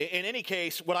In any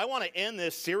case, what I want to end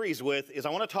this series with is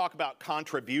I want to talk about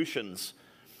contributions,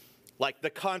 like the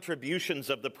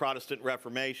contributions of the Protestant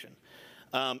Reformation.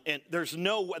 And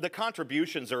the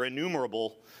contributions are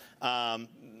innumerable. I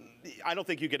don't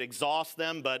think you could exhaust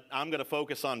them, but I'm going to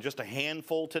focus on just a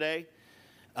handful today.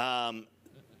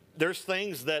 There's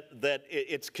things that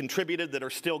it's contributed that are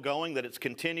still going, that it's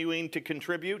continuing to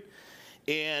contribute.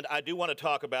 And I do want to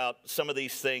talk about some of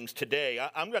these things today.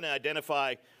 I'm going to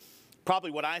identify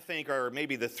probably what I think are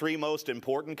maybe the three most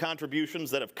important contributions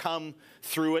that have come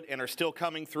through it and are still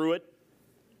coming through it.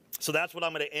 So that's what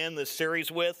I'm going to end this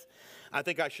series with. I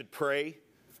think I should pray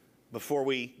before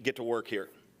we get to work here.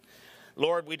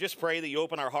 Lord, we just pray that you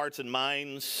open our hearts and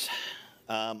minds.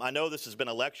 I know this has been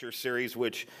a lecture series,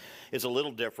 which is a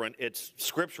little different. It's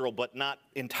scriptural, but not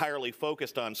entirely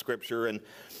focused on Scripture.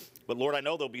 But Lord, I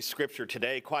know there'll be Scripture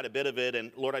today, quite a bit of it.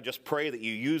 And Lord, I just pray that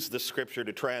you use the Scripture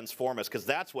to transform us, because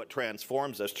that's what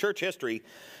transforms us. Church history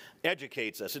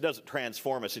educates us. It doesn't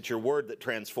transform us. It's your word that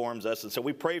transforms us. And so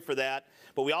we pray for that.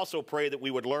 But we also pray that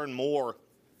we would learn more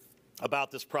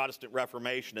about this Protestant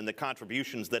Reformation and the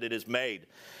contributions that it has made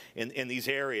in these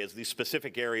areas, these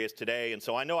specific areas today. And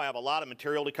so I know I have a lot of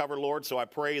material to cover, Lord, so I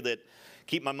pray that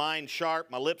keep my mind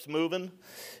sharp, my lips moving,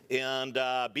 and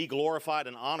be glorified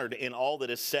and honored in all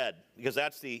that is said, because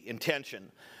that's the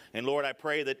intention. And Lord, I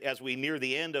pray that as we near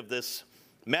the end of this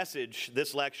message,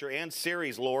 this lecture and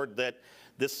series, Lord, that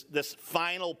this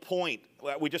final point,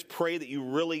 we just pray that you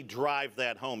really drive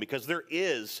that home, because there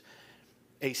is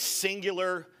a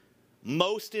singular,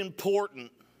 most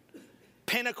important,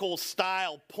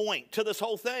 pinnacle-style point to this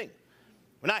whole thing.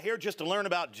 We're not here just to learn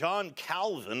about John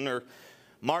Calvin or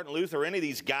Martin Luther or any of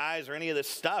these guys or any of this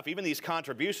stuff. Even these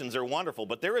contributions are wonderful,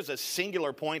 but there is a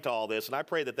singular point to all this, and I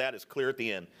pray that that is clear at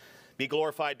the end. Be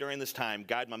glorified during this time.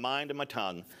 Guide my mind and my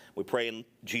tongue. We pray in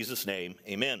Jesus' name.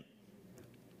 Amen.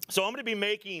 So I'm going to be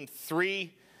making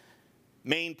three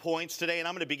main points today, and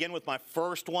I'm going to begin with my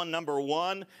first one. Number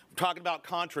one, we're talking about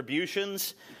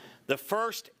contributions. The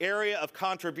first area of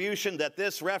contribution that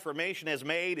this Reformation has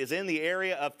made is in the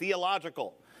area of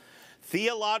theological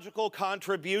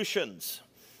contributions.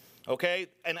 Okay,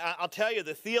 and I'll tell you,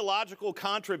 the theological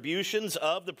contributions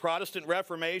of the Protestant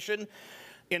Reformation,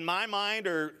 in my mind,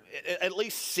 are at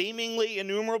least seemingly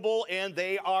innumerable, and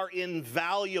they are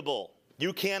invaluable.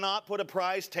 You cannot put a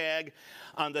price tag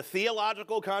on the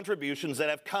theological contributions that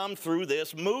have come through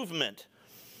this movement.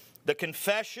 The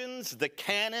confessions, the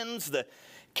canons, the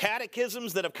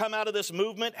catechisms that have come out of this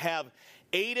movement have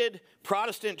aided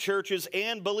Protestant churches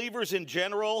and believers in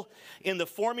general in the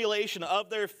formulation of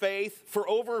their faith for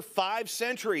over 5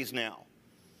 centuries now.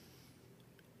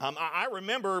 I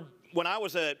remember when I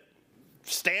was a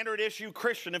standard issue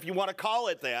Christian, if you want to call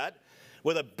it that,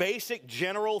 with a basic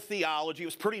general theology. It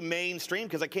was pretty mainstream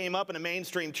because I came up in a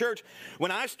mainstream church.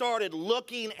 When I started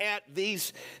looking at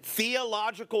these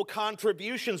theological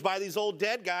contributions by these old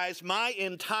dead guys, my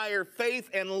entire faith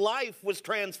and life was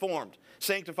transformed,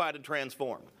 sanctified and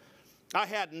transformed. I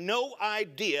had no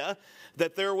idea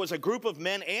that there was a group of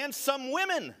men and some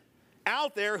women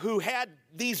out there who had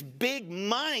these big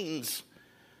minds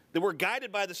that were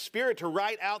guided by the Spirit to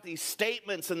write out these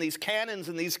statements and these canons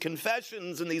and these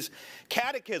confessions and these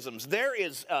catechisms. There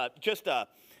is just a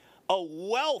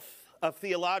wealth of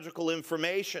theological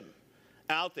information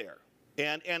out there.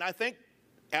 And I think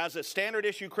as a standard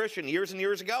issue Christian years and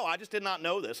years ago, I just did not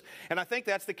know this. And I think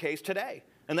that's the case today.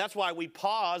 And that's why we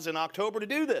pause in October to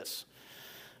do this.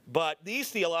 But these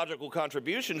theological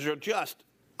contributions are just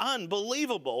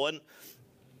unbelievable. And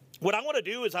what I want to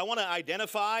do is I want to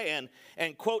identify and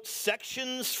quote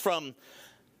sections from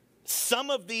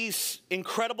some of these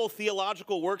incredible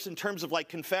theological works in terms of like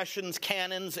confessions,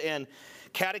 canons, and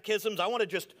catechisms. I want to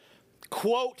just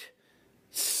quote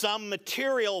some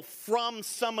material from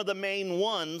some of the main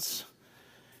ones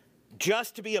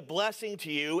just to be a blessing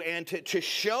to you and to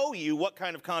show you what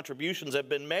kind of contributions have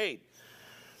been made.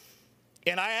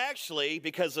 And I actually,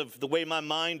 because of the way my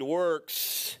mind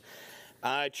works,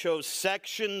 I chose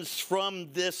sections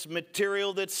from this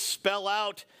material that spell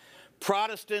out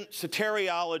Protestant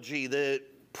soteriology, the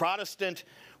Protestant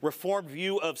Reformed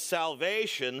view of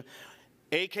salvation,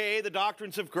 a.k.a. the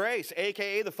doctrines of grace,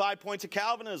 a.k.a. the 5 points of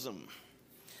Calvinism.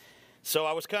 So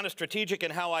I was kind of strategic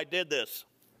in how I did this.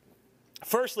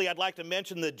 Firstly, I'd like to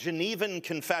mention the Genevan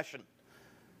Confession.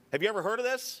 Have you ever heard of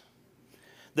this?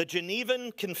 The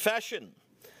Genevan Confession.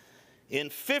 In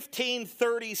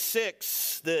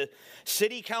 1536, the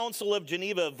City Council of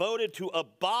Geneva voted to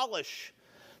abolish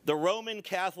the Roman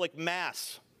Catholic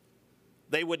Mass.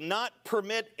 They would not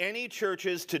permit any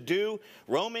churches to do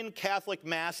Roman Catholic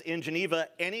Mass in Geneva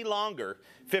any longer,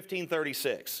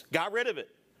 1536. Got rid of it.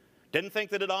 Didn't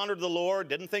think that it honored the Lord,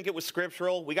 didn't think it was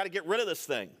scriptural. We got to get rid of this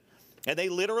thing. And they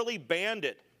literally banned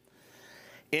it.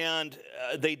 And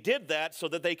they did that so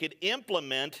that they could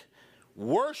implement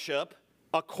worship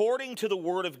according to the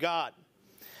Word of God.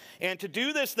 And to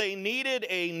do this, they needed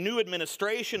a new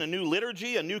administration, a new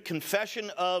liturgy, a new confession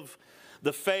of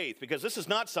the faith, because this is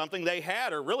not something they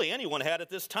had, or really anyone had at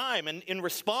this time. And in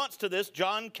response to this,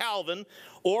 John Calvin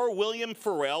or William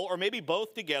Farel, or maybe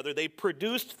both together, they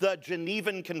produced the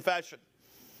Genevan Confession.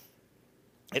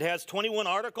 It has 21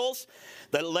 articles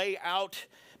that lay out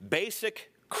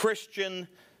basic Christian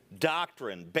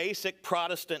doctrine, basic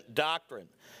Protestant doctrine.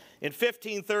 In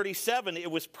 1537, it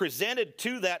was presented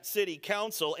to that city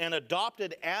council and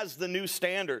adopted as the new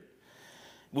standard.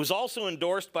 It was also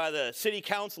endorsed by the City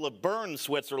Council of Bern,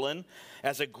 Switzerland,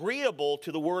 as agreeable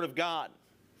to the Word of God.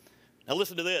 Now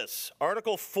listen to this.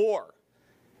 Article 4.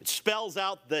 It spells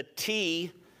out the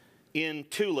T in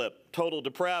tulip, total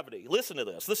depravity. Listen to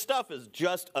this. This stuff is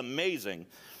just amazing.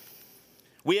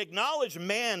 We acknowledge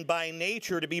man by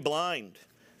nature to be blind,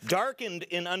 darkened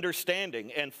in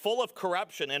understanding, and full of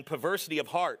corruption and perversity of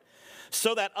heart,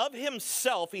 so that of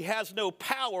himself he has no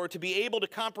power to be able to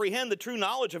comprehend the true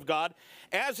knowledge of God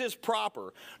as is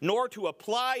proper, nor to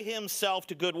apply himself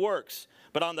to good works.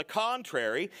 But on the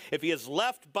contrary, if he is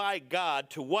left by God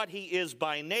to what he is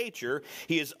by nature,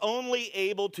 he is only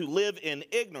able to live in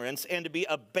ignorance and to be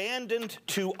abandoned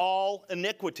to all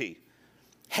iniquity.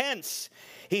 Hence,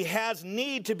 he has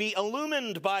need to be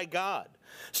illumined by God,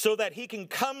 so that he can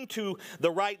come to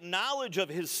the right knowledge of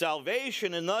his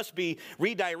salvation and thus be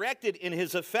redirected in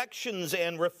his affections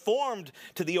and reformed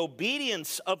to the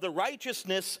obedience of the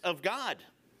righteousness of God.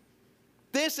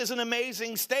 This is an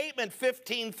amazing statement,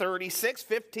 1536,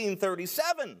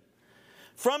 1537,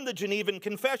 from the Genevan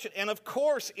Confession. And of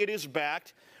course, it is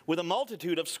backed with a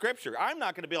multitude of scripture. I'm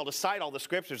not going to be able to cite all the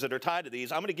scriptures that are tied to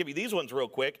these. I'm going to give you these ones real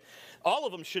quick. All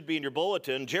of them should be in your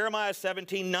bulletin. Jeremiah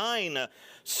 17:9,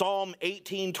 Psalm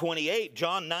 18:28,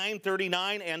 John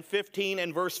 9:39 and 15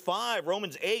 and verse 5,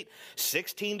 Romans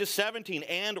 8:16 to 17,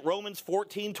 and Romans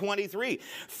 14:23,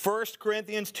 1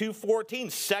 Corinthians 2:14,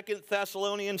 2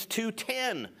 Thessalonians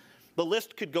 2:10. The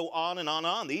list could go on and on and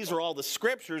on. These are all the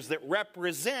scriptures that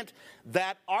represent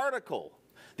that article.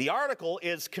 The article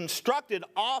is constructed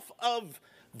off of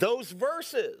those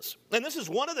verses. And this is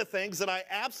one of the things that I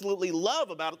absolutely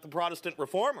love about the Protestant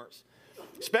Reformers,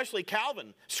 especially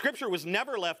Calvin. Scripture was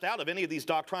never left out of any of these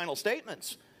doctrinal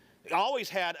statements. They always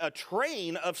had a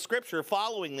train of Scripture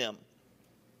following them.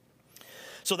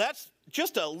 So that's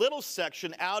just a little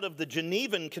section out of the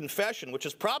Genevan Confession, which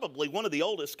is probably one of the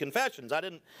oldest confessions. I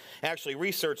didn't actually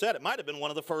research that. It might have been one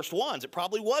of the first ones. It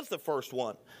probably was the first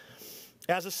one.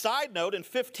 As a side note, in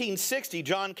 1560,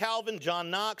 John Calvin,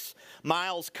 John Knox,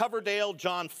 Miles Coverdale,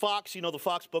 John Fox, you know the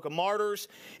Fox Book of Martyrs,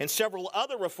 and several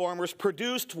other reformers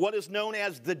produced what is known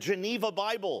as the Geneva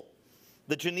Bible.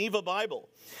 The Geneva Bible.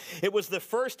 It was the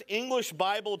first English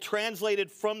Bible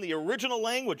translated from the original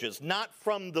languages, not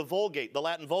from the Vulgate, the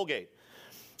Latin Vulgate.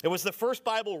 It was the first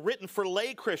Bible written for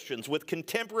lay Christians with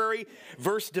contemporary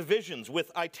verse divisions,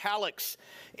 with italics,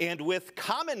 and with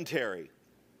commentary.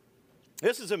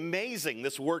 This is amazing,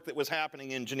 this work that was happening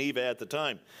in Geneva at the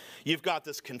time. You've got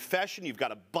this confession, you've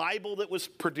got a Bible that was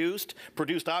produced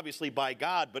obviously by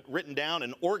God, but written down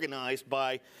and organized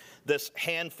by this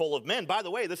handful of men. By the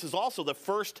way, this is also the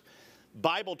first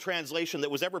Bible translation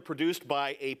that was ever produced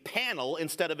by a panel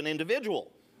instead of an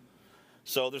individual.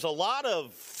 So there's a lot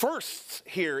of firsts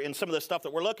here in some of the stuff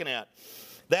that we're looking at.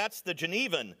 That's the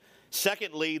Genevan.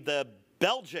 Secondly, the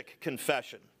Belgic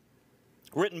Confession,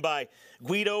 written by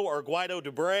Guido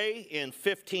de Bray in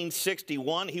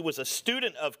 1561. He was a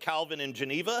student of Calvin in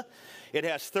Geneva. It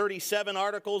has 37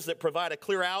 articles that provide a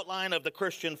clear outline of the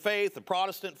Christian faith, the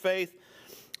Protestant faith.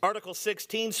 Article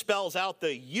 16 spells out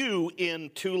the U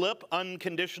in tulip,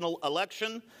 unconditional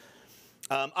election.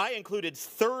 I included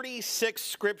 36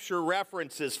 scripture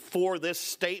references for this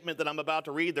statement that I'm about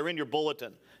to read. They're in your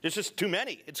bulletin. There's just too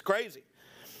many. It's crazy.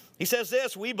 He says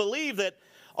this: we believe that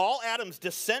all Adam's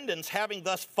descendants, having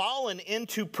thus fallen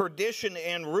into perdition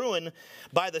and ruin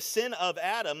by the sin of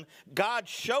Adam, God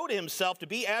showed himself to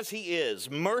be as he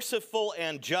is, merciful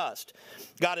and just.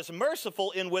 God is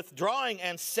merciful in withdrawing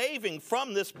and saving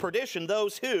from this perdition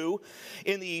those who,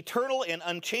 in the eternal and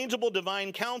unchangeable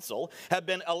divine counsel, have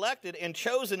been elected and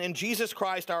chosen in Jesus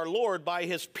Christ our Lord by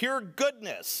his pure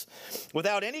goodness,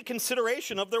 without any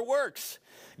consideration of their works.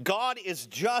 God is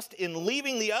just in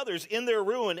leaving the others in their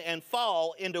ruin and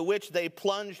fall into which they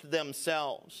plunged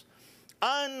themselves.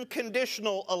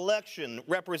 Unconditional election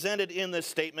represented in this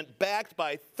statement, backed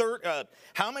by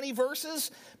how many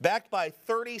verses? Backed by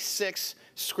 36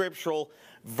 scriptural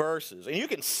verses. And you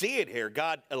can see it here.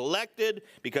 God elected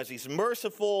because he's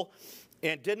merciful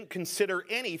and didn't consider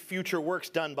any future works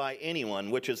done by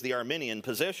anyone, which is the Arminian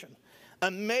position.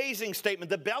 Amazing statement.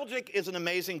 The Belgic is an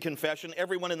amazing confession.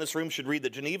 Everyone in this room should read the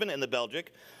Genevan and the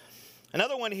Belgic.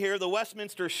 Another one here, the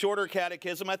Westminster Shorter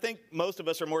Catechism. I think most of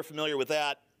us are more familiar with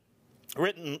that.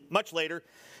 Written much later,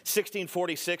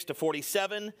 1646 to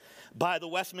 47, by the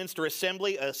Westminster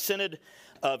Assembly, a synod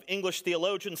of English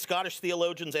theologians, Scottish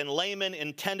theologians, and laymen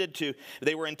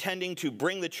they were intending to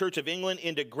bring the Church of England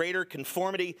into greater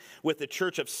conformity with the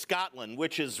Church of Scotland,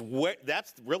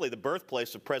 that's really the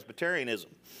birthplace of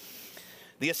Presbyterianism.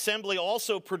 The Assembly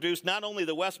also produced not only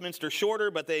the Westminster Shorter,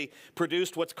 but they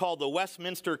produced what's called the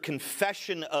Westminster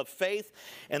Confession of Faith,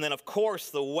 and then, of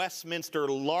course, the Westminster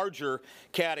Larger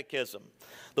Catechism.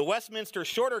 The Westminster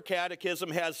Shorter Catechism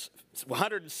has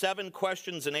 107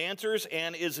 questions and answers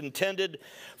and is intended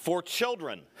for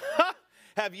children.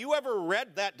 Have you ever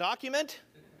read that document?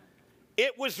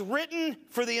 It was written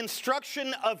for the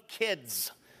instruction of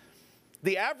kids.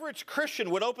 The average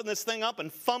Christian would open this thing up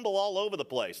and fumble all over the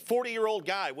place. 40-year-old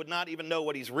guy would not even know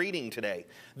what he's reading today.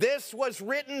 This was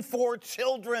written for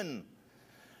children.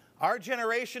 Our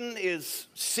generation is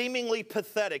seemingly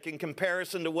pathetic in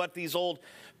comparison to what these old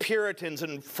Puritans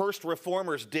and first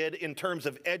reformers did in terms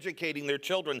of educating their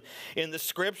children in the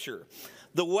Scripture.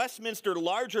 The Westminster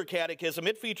Larger Catechism,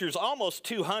 it features almost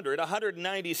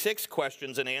 196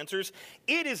 questions and answers.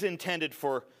 It is intended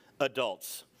for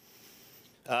adults.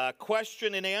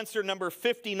 Question and answer number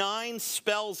 59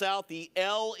 spells out the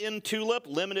L in TULIP,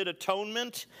 limited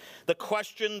atonement. The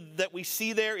question that we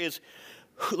see there is,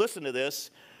 listen to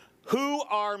this, who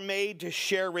are made to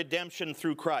share redemption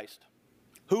through Christ?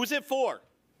 Who's it for?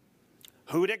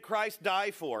 Who did Christ die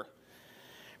for?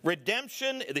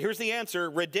 Redemption, here's the answer,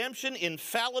 redemption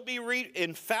infallibly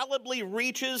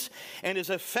reaches and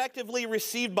is effectively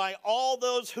received by all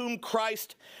those whom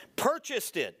Christ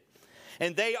purchased it.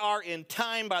 And they are in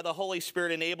time by the Holy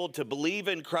Spirit enabled to believe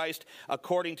in Christ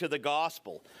according to the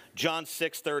gospel. John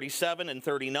 6:37 and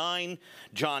 39,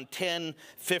 John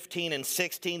 10:15 and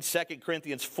 16, 2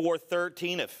 Corinthians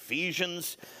 4:13,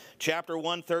 Ephesians chapter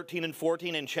 1, 13 and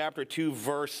 14, and chapter 2,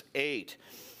 verse 8.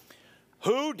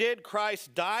 Who did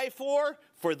Christ die for?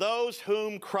 For those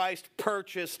whom Christ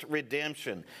purchased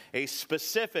redemption. A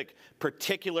specific,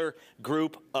 particular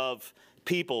group of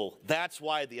people. That's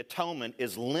why the atonement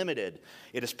is limited.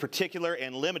 It is particular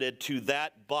and limited to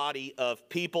that body of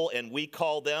people, and we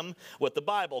call them what the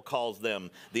Bible calls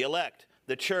them, the elect,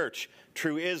 the church,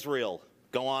 true Israel.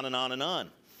 Go on and on and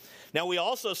on. Now, we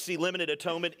also see limited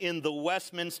atonement in the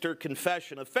Westminster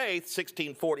Confession of Faith,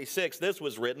 1646. This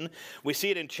was written. We see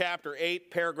it in chapter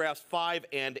 8, paragraphs 5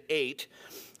 and 8.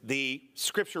 The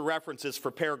scripture references for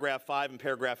paragraph 5 and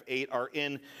paragraph 8 are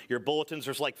in your bulletins.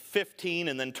 There's like 15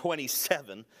 and then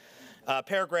 27.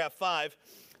 Paragraph 5,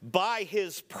 by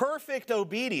his perfect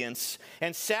obedience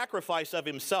and sacrifice of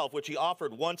himself, which he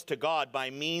offered once to God by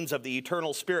means of the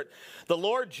eternal Spirit, the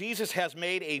Lord Jesus has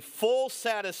made a full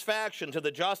satisfaction to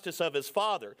the justice of his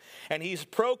Father, and he's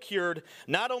procured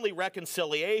not only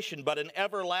reconciliation, but an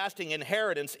everlasting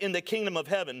inheritance in the kingdom of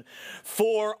heaven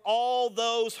for all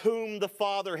those whom the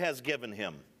Father has given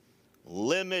him.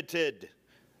 Limited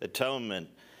atonement.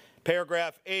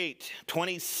 Paragraph 8,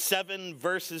 27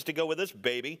 verses to go with this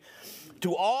baby.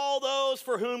 To all those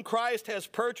for whom Christ has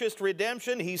purchased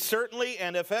redemption, he certainly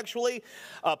and effectually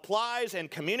applies and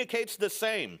communicates the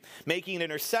same, making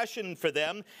intercession for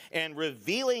them and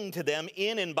revealing to them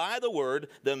in and by the word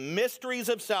the mysteries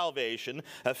of salvation,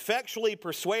 effectually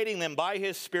persuading them by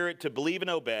his Spirit to believe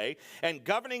and obey, and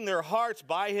governing their hearts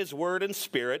by his word and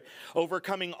Spirit,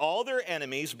 overcoming all their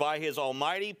enemies by his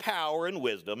almighty power and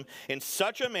wisdom in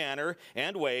such a manner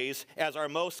and ways as are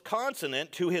most consonant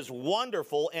to his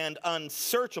wonderful and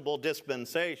unsearchable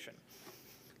dispensation.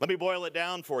 Let me boil it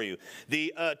down for you.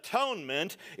 The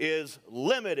atonement is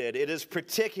limited. It is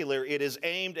particular. It is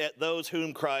aimed at those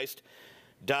whom Christ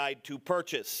died to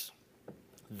purchase.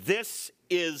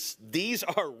 These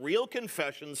are real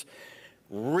confessions,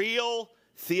 real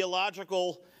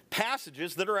theological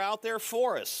passages that are out there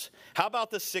for us. How about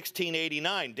the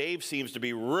 1689? Dave seems to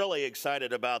be really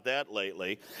excited about that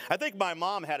lately. I think my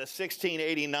mom had a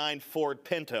 1689 Ford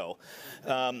Pinto.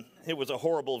 It was a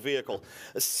horrible vehicle.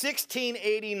 A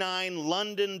 1689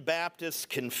 London Baptist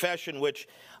Confession, which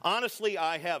honestly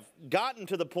I have gotten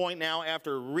to the point now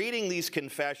after reading these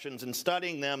confessions and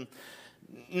studying them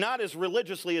not as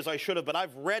religiously as I should have, but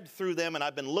I've read through them and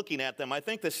I've been looking at them. I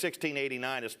think the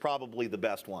 1689 is probably the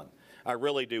best one. I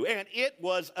really do. And it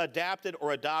was adapted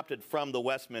or adopted from the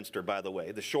Westminster, by the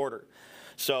way, the shorter.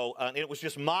 So it was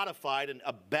just modified, and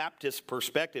a Baptist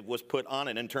perspective was put on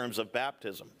it in terms of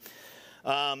baptism.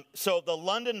 So the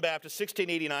London Baptist,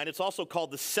 1689, it's also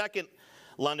called the Second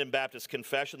London Baptist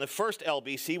Confession. The first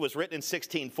LBC was written in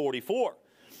 1644,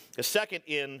 the second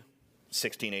in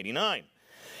 1689.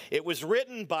 It was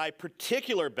written by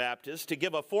particular Baptists to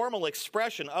give a formal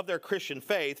expression of their Christian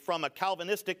faith from a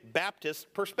Calvinistic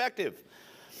Baptist perspective.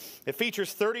 It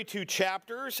features 32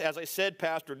 chapters. As I said,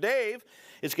 Pastor Dave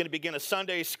is going to begin a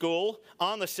Sunday school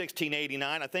on the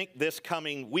 1689, I think this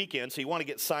coming weekend, so you want to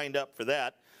get signed up for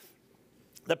that.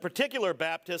 The particular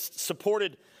Baptists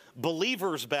supported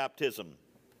believers' baptism,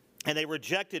 and they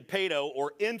rejected pedo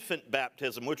or infant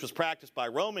baptism, which was practiced by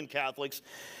Roman Catholics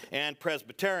and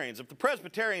Presbyterians. If the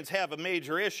Presbyterians have a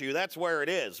major issue, that's where it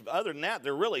is. Other than that,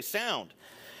 they're really sound.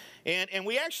 And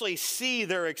we actually see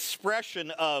their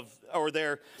expression of, or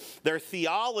their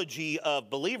theology of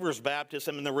believers'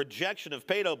 baptism and the rejection of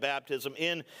pedo baptism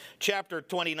in chapter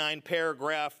 29,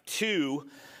 paragraph 2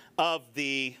 of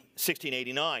the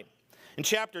 1689. In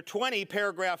chapter 20,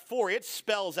 paragraph 4, it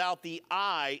spells out the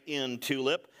I in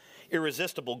TULIP,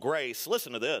 irresistible grace.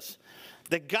 Listen to this.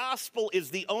 The gospel is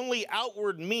the only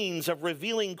outward means of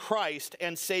revealing Christ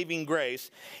and saving grace,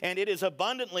 and it is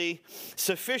abundantly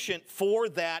sufficient for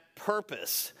that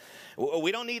purpose.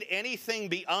 We don't need anything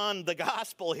beyond the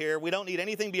gospel here. We don't need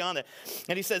anything beyond that.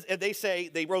 And he says,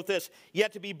 they wrote this,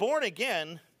 yet to be born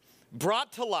again,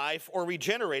 brought to life or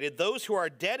regenerated, those who are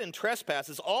dead in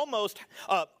trespasses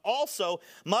also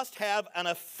must have an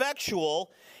effectual,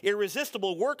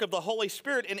 irresistible work of the Holy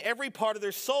Spirit in every part of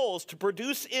their souls to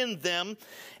produce in them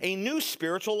a new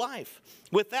spiritual life.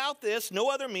 Without this, no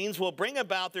other means will bring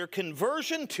about their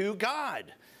conversion to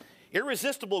God.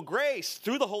 Irresistible grace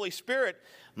through the Holy Spirit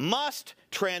must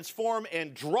transform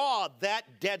and draw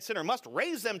that dead sinner, must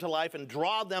raise them to life and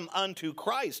draw them unto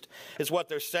Christ, is what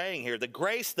they're saying here. The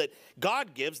grace that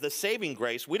God gives, the saving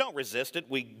grace, we don't resist it.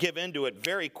 We give into it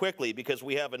very quickly because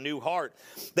we have a new heart.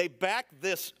 They back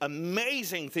this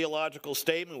amazing theological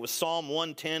statement with Psalm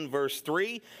 110, verse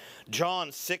 3,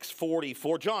 John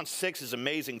 6:44. John 6 is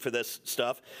amazing for this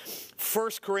stuff.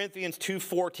 1 Corinthians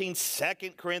 2:14,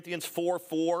 2 Corinthians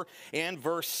 4:4, and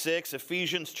verse 6,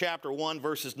 Ephesians chapter 1,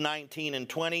 verses 19 and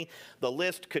 20. The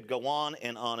list could go on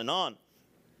and on and on.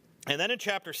 And then in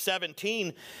chapter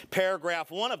 17, paragraph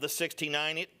 1 of the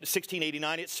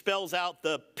 1689, it spells out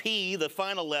the P, the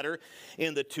final letter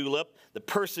in the TULIP, the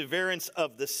perseverance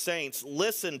of the saints.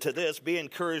 Listen to this, be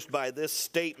encouraged by this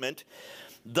statement.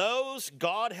 Those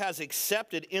God has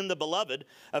accepted in the beloved,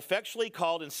 effectually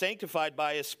called and sanctified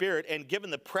by his Spirit, and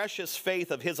given the precious faith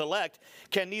of his elect,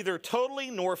 can neither totally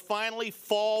nor finally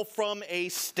fall from a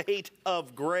state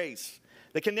of grace.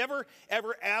 They can never,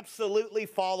 ever absolutely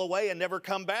fall away and never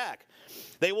come back.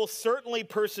 They will certainly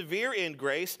persevere in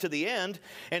grace to the end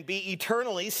and be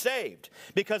eternally saved,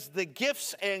 because the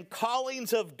gifts and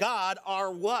callings of God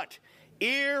are what?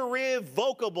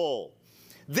 Irrevocable.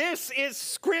 This is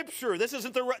Scripture. This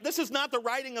is not the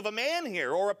writing of a man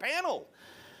here or a panel.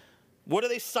 What do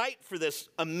they cite for this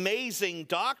amazing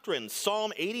doctrine?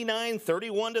 Psalm 89,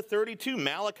 31 to 32,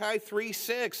 Malachi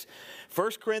 3:6,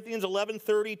 1 Corinthians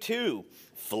 11:32,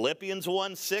 Philippians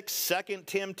 1:6, 2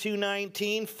 Tim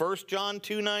 2:19, 1 John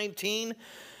 2:19,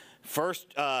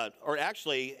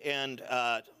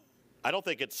 I don't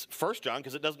think it's 1 John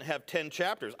because it doesn't have 10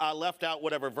 chapters. I left out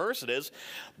whatever verse it is,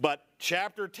 but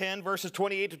chapter 10, verses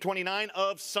 28 to 29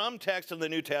 of some text in the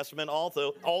New Testament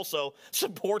also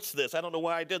supports this. I don't know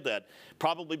why I did that.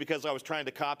 Probably because I was trying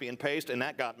to copy and paste, and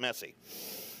that got messy.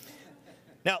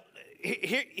 Now,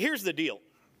 here's the deal.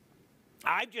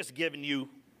 I've just given you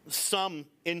some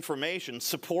information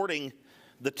supporting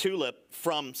the TULIP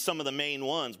from some of the main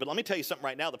ones, but let me tell you something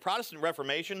right now. The Protestant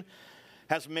Reformation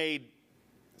has made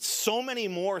so many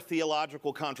more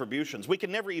theological contributions. We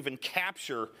can never even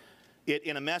capture it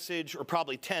in a message or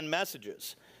probably 10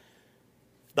 messages.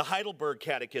 The Heidelberg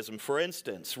Catechism, for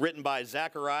instance, written by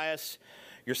Zacharias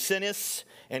Ursinus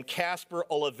and Caspar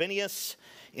Olivinius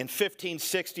in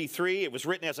 1563. It was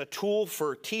written as a tool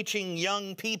for teaching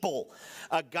young people,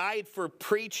 a guide for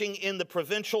preaching in the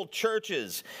provincial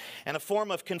churches, and a form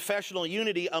of confessional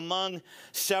unity among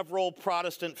several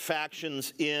Protestant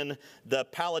factions in the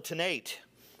Palatinate.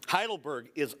 Heidelberg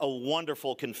is a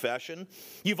wonderful confession.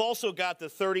 You've also got the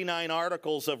 39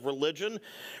 Articles of Religion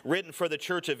written for the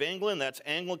Church of England. That's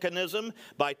Anglicanism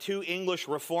by two English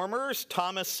reformers,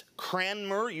 Thomas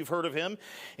Cranmer, you've heard of him,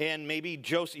 and maybe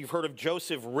you've heard of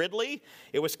Joseph Ridley.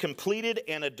 It was completed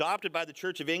and adopted by the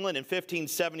Church of England in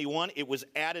 1571. It was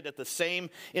added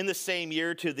in the same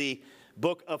year to the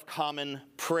Book of Common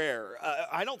Prayer.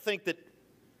 I don't think that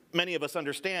many of us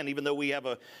understand, even though we have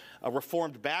a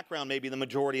Reformed background, maybe the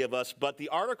majority of us, but the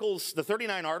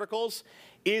 39 Articles,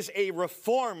 is a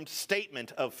Reformed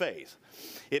statement of faith.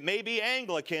 It may be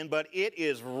Anglican, but it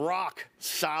is rock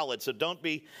solid, so don't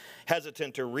be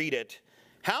hesitant to read it.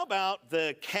 How about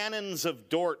the Canons of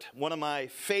Dort, one of my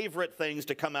favorite things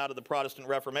to come out of the Protestant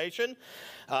Reformation,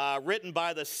 written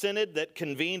by the synod that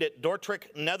convened at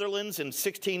Dordrecht, Netherlands in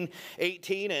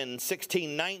 1618 and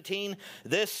 1619.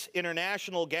 This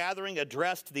international gathering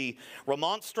addressed the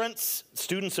Remonstrants,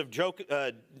 students of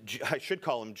I should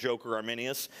call him Jacob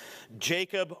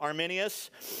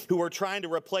Arminius, who were trying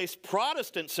to replace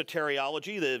Protestant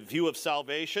soteriology, the view of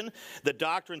salvation, the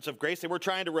doctrines of grace. They were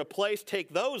trying to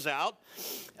take those out,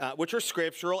 which are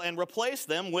scriptural, and replace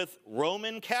them with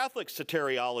Roman Catholic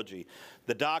soteriology,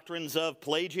 the doctrines of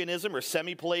Pelagianism or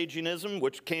semi-Pelagianism,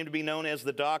 which came to be known as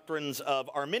the doctrines of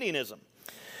Arminianism.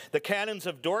 The Canons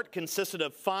of Dort consisted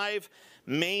of 5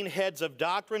 main heads of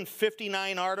doctrine,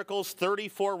 59 articles,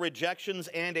 34 rejections,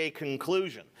 and a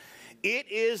conclusion.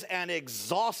 It is an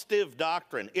exhaustive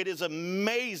doctrine. It is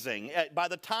amazing. By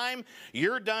the time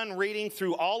you're done reading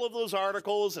through all of those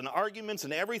articles and arguments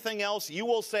and everything else, you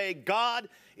will say, God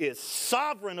is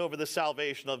sovereign over the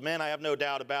salvation of men. I have no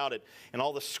doubt about it. And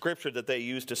all the scripture that they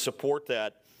use to support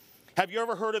that. Have you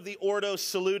ever heard of the Ordo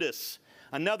Salutis?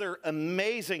 Another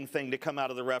amazing thing to come out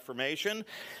of the Reformation.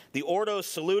 The Ordo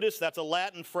Salutis, that's a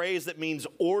Latin phrase that means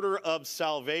order of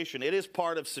salvation. It is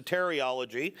part of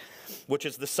soteriology, which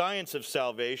is the science of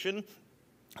salvation.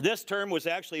 This term was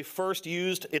actually first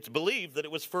used, it's believed that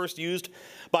it was first used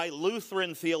by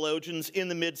Lutheran theologians in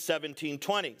the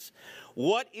mid-1720s.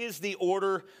 What is the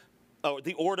Ordo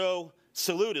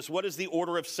Salutis? What is the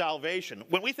order of salvation?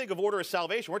 When we think of order of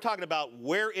salvation, we're talking about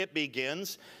where it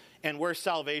begins and where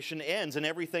salvation ends and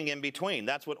everything in between.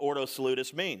 That's what Ordo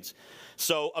Salutis means.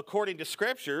 So according to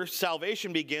Scripture,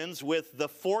 salvation begins with the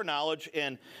foreknowledge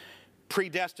and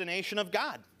predestination of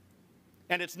God.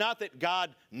 And it's not that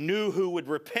God knew who would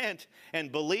repent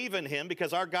and believe in him,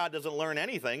 because our God doesn't learn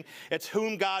anything. It's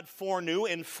whom God foreknew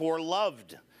and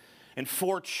foreloved and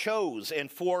forechose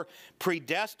and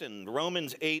predestined.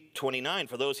 Romans 8:29,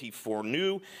 for those he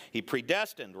foreknew, he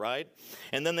predestined, right?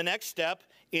 And then the next step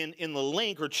in the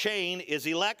link or chain is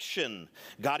election.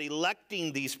 God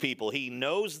electing these people. He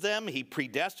knows them, he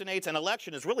predestinates, and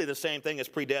election is really the same thing as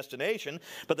predestination,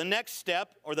 but the next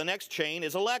step or the next chain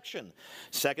is election.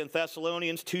 2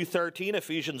 Thessalonians 2:13,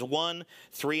 Ephesians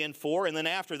 1:3 and 4, and then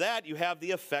after that you have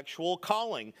the effectual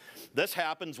calling. This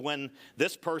happens when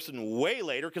this person way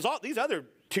later, because all these other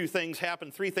three things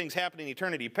happen in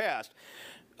eternity past.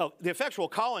 The effectual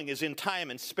calling is in time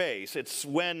and space. It's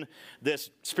when this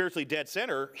spiritually dead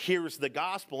sinner hears the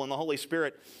gospel and the Holy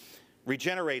Spirit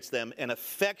regenerates them and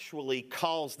effectually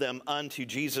calls them unto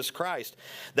Jesus Christ.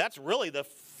 That's really the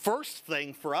first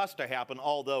thing for us to happen,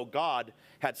 although God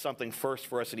had something first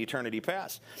for us in eternity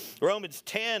past. Romans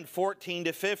 10:14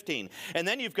 to 15. And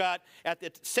then you've got, at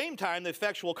the same time, the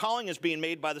effectual calling is being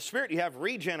made by the Spirit. You have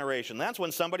regeneration. That's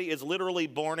when somebody is literally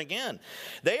born again.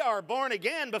 They are born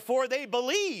again before they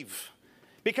believe,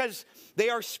 because they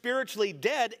are spiritually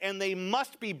dead and they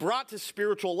must be brought to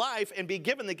spiritual life and be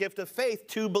given the gift of faith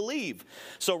to believe.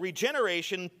 So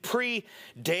regeneration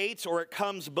predates, or it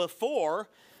comes before,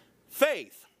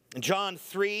 faith. John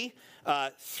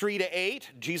 3:3-8,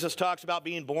 Jesus talks about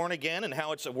being born again and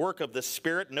how it's a work of the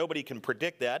Spirit. Nobody can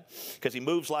predict that because he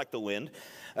moves like the wind.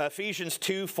 Ephesians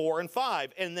 2:4 and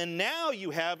 5. And then now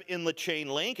you have in the chain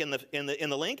link, in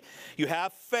the link, you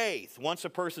have faith. Once a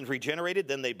person's regenerated,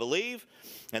 then they believe,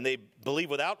 and they believe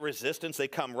without resistance. They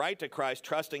come right to Christ,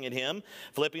 trusting in him.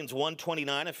 Philippians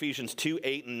 1:29, Ephesians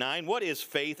 2:8 and 9. What is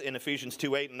faith in Ephesians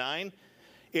 2:8 and 9?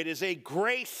 It is a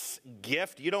grace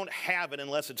gift. You don't have it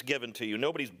unless it's given to you.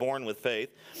 Nobody's born with faith.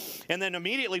 And then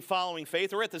immediately following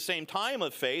faith, or at the same time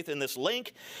of faith, in this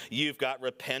link, you've got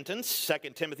repentance,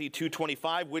 2 Timothy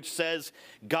 2:25, which says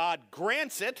God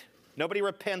grants it. Nobody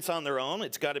repents on their own.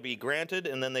 It's got to be granted,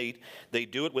 and then they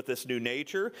do it with this new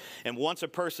nature. And once a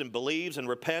person believes and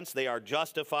repents, they are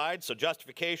justified. So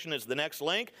justification is the next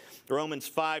link. Romans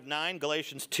 5:9,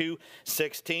 Galatians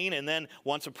 2:16. And then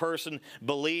once a person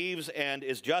believes and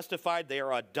is justified, they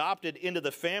are adopted into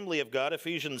the family of God.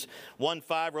 Ephesians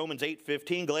 1:5, Romans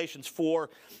 8:15, Galatians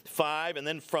 4:5. And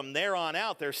then from there on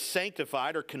out, they're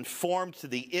sanctified or conformed to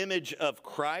the image of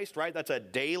Christ, right? That's a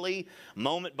daily,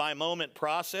 moment-by-moment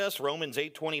process. Romans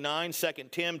 8:29,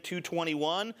 2 Tim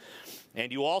 2:21. And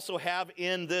you also have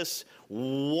in this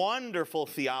wonderful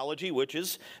theology, which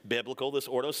is biblical, this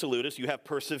Ordo Salutis, you have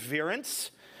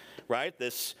perseverance, right?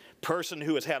 This person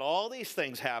who has had all these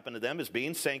things happen to them is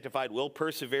being sanctified, will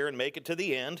persevere and make it to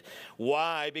the end.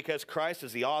 Why? Because Christ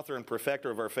is the author and perfecter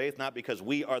of our faith, not because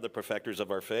we are the perfecters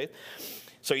of our faith.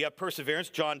 So you have perseverance,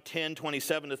 John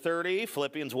 10:27-30,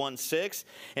 Philippians 1:6.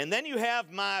 And then you have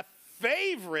my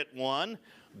favorite one,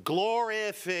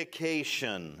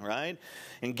 glorification, right?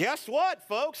 And guess what,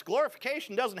 folks?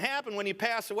 Glorification doesn't happen when you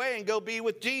pass away and go be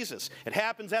with Jesus. It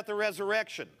happens at the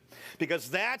resurrection, because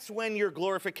that's when your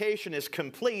glorification is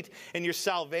complete and your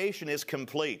salvation is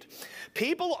complete.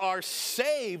 People are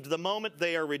saved the moment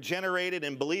they are regenerated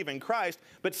and believe in Christ,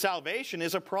 but salvation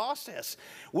is a process.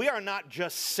 We are not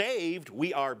just saved,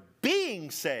 we are being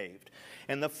saved.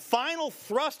 And the final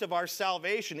thrust of our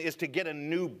salvation is to get a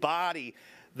new body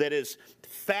that is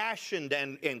fashioned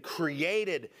and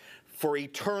created for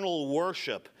eternal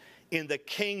worship in the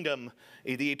kingdom,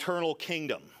 the eternal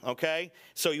kingdom, okay?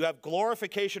 So you have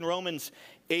glorification, Romans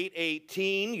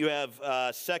 8:18. You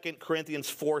have 2 Corinthians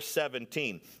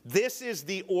 4:17. This is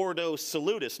the Ordo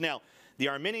Salutis. Now, the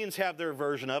Arminians have their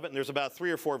version of it, and there's about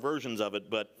 3 or 4 versions of it,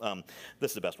 but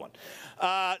this is the best one.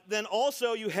 Then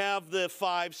also you have the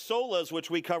 5 solas, which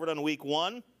we covered on week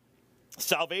 1.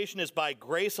 Salvation is by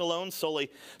grace alone, sola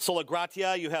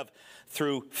gratia. You have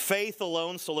through faith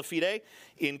alone, sola fide.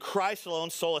 In Christ alone,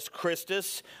 solus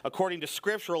Christus. According to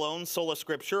Scripture alone, sola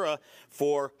scriptura.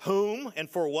 For whom and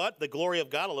for what? The glory of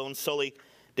God alone, soli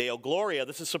Deo Gloria.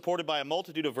 This is supported by a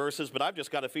multitude of verses, but I've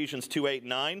just got Ephesians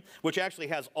 2:8-9, which actually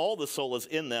has all the solas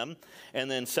in them.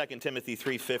 And then 2 Timothy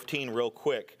 3:15 real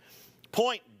quick.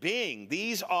 Point being,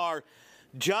 these are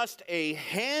just a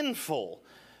handful,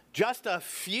 just a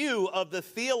few of the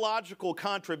theological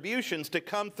contributions to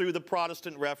come through the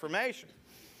Protestant Reformation.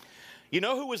 You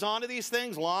know who was onto these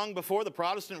things long before the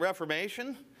Protestant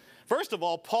Reformation? First of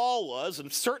all, Paul was,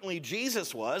 and certainly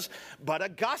Jesus was, but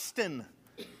Augustine.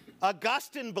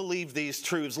 Augustine believed these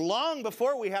truths long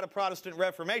before we had a Protestant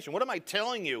Reformation. What am I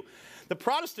telling you? The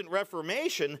Protestant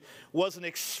Reformation was an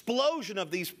explosion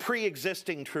of these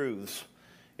pre-existing truths.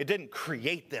 It didn't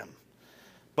create them,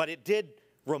 but it did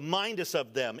remind us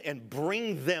of them and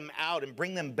bring them out and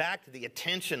bring them back to the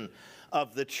attention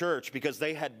of the church, because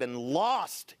they had been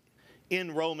lost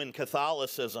in Roman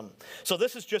Catholicism. So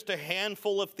this is just a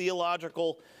handful of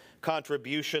theological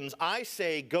contributions. I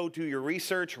say go do your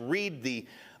research, read the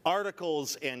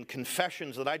articles and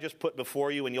confessions that I just put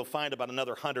before you, and you'll find about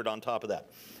another 100 on top of that.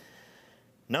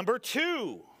 Number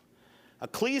 2,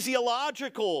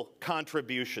 ecclesiological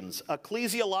contributions.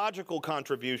 Ecclesiological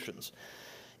contributions.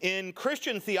 In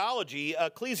Christian theology,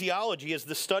 ecclesiology is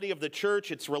the study of the church,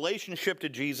 its relationship to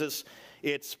Jesus,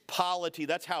 its polity,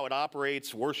 that's how it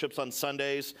operates, worships on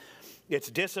Sundays, its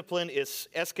discipline, its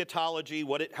eschatology,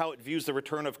 how it views the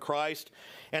return of Christ,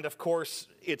 and of course,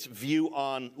 its view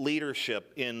on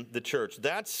leadership in the church.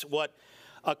 That's what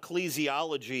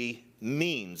ecclesiology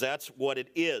means. That's what it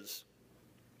is.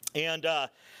 And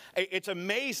it's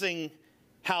amazing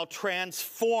how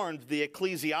transformed the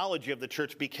ecclesiology of the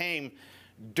church became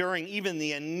during even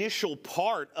the initial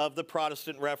part of the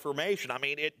Protestant Reformation. I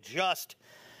mean, it just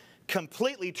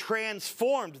completely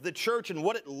transformed the church and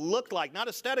what it looked like, not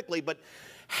aesthetically, but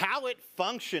how it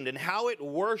functioned and how it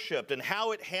worshiped and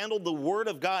how it handled the Word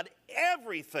of God.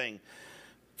 Everything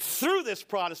through this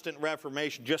Protestant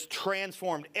Reformation just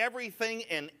transformed everything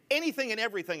and anything and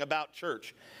everything about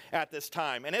church at this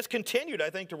time. And it's continued,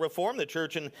 I think, to reform the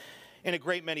church in a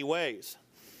great many ways.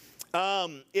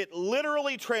 It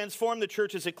literally transformed the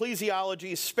church's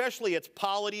ecclesiology, especially its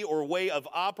polity or way of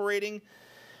operating.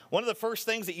 One of the first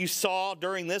things that you saw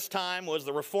during this time was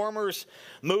the reformers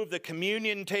moved the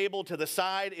communion table to the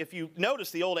side. If you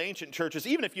notice the old ancient churches,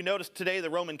 even if you notice today the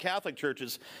Roman Catholic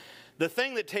churches, the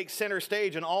thing that takes center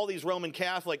stage in all these Roman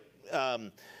Catholic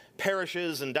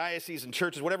parishes and dioceses and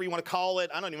churches, whatever you want to call it,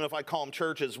 I don't even know if I call them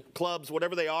churches, clubs,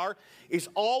 whatever they are, is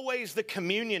always the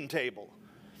communion table.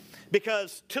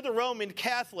 Because to the Roman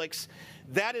Catholics,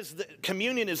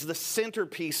 communion is the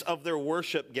centerpiece of their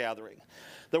worship gathering.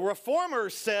 The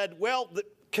reformers said, well, the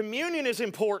communion is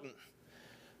important,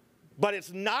 But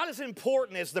it's not as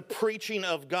important as the preaching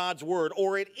of God's word,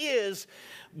 or it is,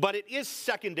 but it is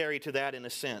secondary to that in a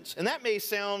sense. And that may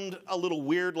sound a little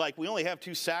weird, like we only have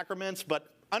 2 sacraments,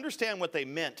 but understand what they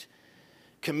meant.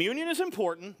 Communion is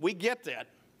important, we get that,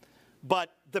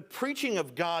 but the preaching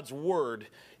of God's word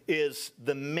is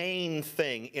the main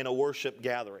thing in a worship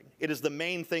gathering. It is the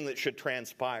main thing that should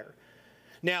transpire.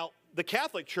 Now, the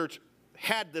Catholic Church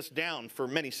had this down for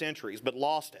many centuries, but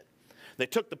lost it. They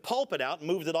took the pulpit out and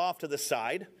moved it off to the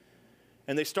side,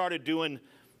 and they started doing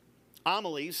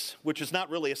homilies, which is not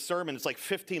really a sermon. It's like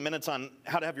 15 minutes on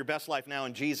how to have your best life now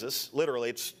in Jesus.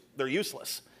 Literally, they're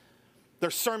useless. They're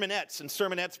sermonettes, and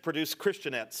sermonettes produce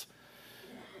Christianettes.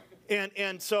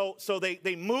 And so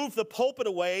they move the pulpit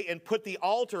away and put the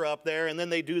altar up there, and then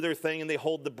they do their thing, and they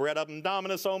hold the bread up, and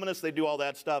Dominus Ominous, they do all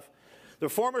that stuff. The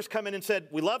Reformers come in and said,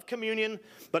 we love communion,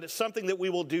 but it's something that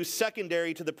we will do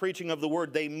secondary to the preaching of the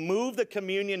word. They moved the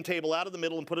communion table out of the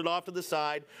middle and put it off to the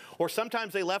side, or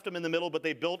sometimes they left them in the middle, but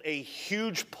they built a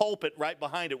huge pulpit right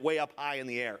behind it, way up high in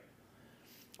the air.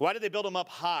 Why did they build them up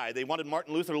high? They wanted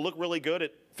Martin Luther to look really good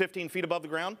at 15 feet above the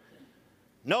ground?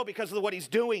 No, because of what he's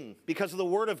doing, because of the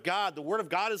Word of God. The Word of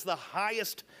God is the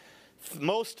highest,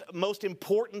 most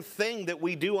important thing that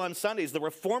we do on Sundays. The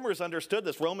Reformers understood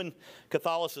this. Roman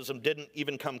Catholicism didn't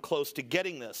even come close to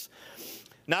getting this.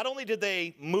 Not only did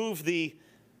they move the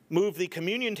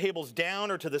communion tables down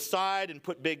or to the side and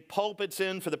put big pulpits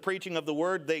in for the preaching of the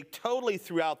Word, they totally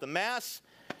threw out the Mass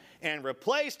and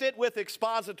replaced it with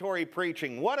expository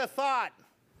preaching. What a thought!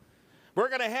 We're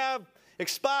going to have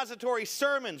expository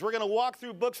sermons. We're going to walk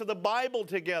through books of the Bible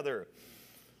together.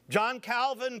 John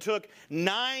Calvin took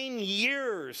 9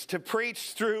 years to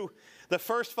preach through the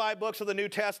first 5 books of the New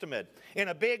Testament in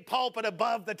a big pulpit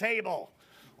above the table.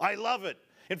 I love it.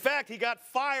 In fact, he got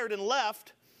fired and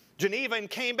left Geneva and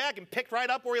came back and picked right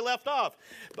up where he left off.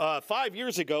 5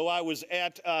 years ago, I was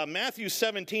at Matthew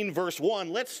 17, verse 1.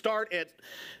 Let's start at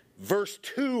verse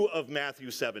 2 of Matthew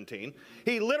 17.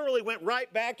 He literally went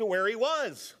right back to where he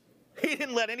was. He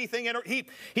didn't let anything he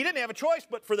didn't have a choice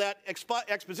but for that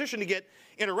exposition to get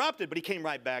interrupted, but he came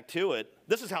right back to it.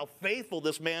 This is how faithful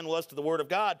this man was to the Word of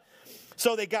God.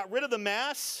 So they got rid of the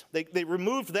Mass. They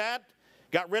removed that,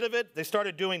 got rid of it. They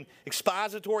started doing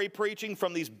expository preaching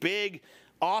from these big,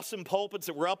 awesome pulpits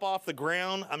that were up off the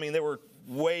ground. I mean, they were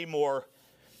way more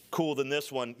cool than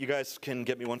this one. You guys can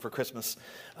get me one for Christmas.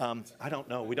 I don't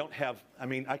know. We don't have,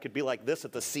 I could be like this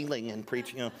at the ceiling and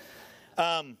preach,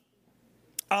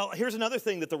 here's another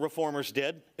thing that the Reformers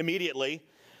did immediately.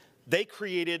 They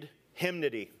created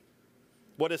hymnody.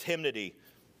 What is hymnody?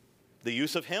 The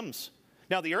use of hymns.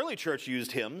 Now, the early church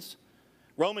used hymns.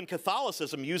 Roman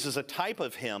Catholicism uses a type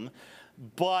of hymn,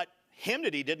 but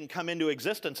hymnody didn't come into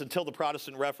existence until the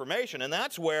Protestant Reformation, and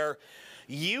that's where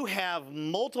you have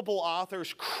multiple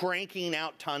authors cranking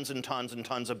out tons and tons and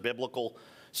tons of biblical,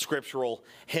 scriptural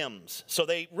hymns. So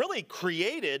they really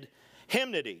created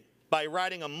hymnody by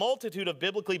writing a multitude of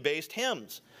biblically based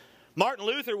hymns. Martin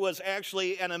Luther was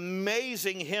actually an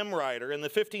amazing hymn writer. In the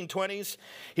 1520s,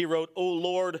 he wrote, "O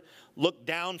Lord, look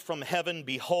down from heaven,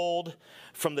 behold,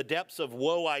 from the depths of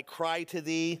woe I cry to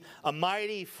thee. A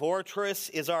mighty fortress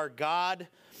is our God.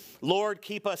 Lord,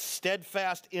 keep us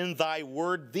steadfast in thy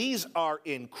word." These are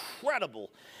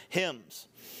incredible hymns.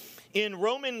 In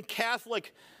Roman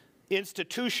Catholic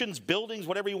institutions, buildings,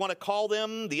 whatever you want to call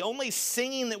them, the only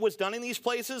singing that was done in these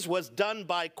places was done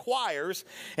by choirs,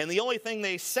 and the only thing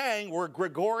they sang were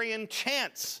Gregorian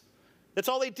chants. That's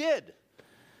all they did.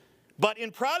 But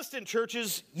in Protestant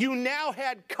churches, you now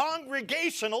had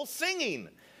congregational singing.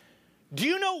 Do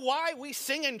you know why we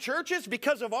sing in churches?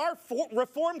 Because of our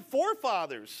Reformed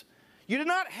forefathers. You did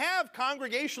not have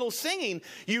congregational singing.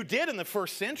 You did in the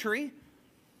first century.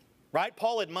 Right?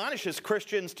 Paul admonishes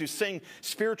Christians to sing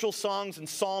spiritual songs and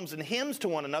psalms and hymns to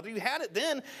one another. You had it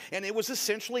then, and it was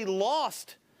essentially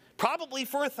lost, probably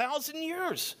for 1,000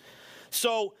 years.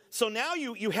 So now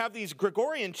you have these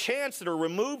Gregorian chants that are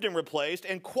removed and replaced,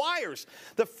 and choirs.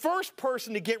 The first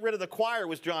person to get rid of the choir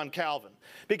was John Calvin,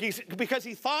 because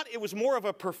he thought it was more of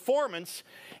a performance,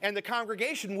 and the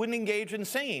congregation wouldn't engage in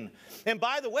singing. And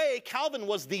by the way, Calvin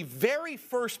was the very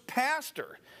first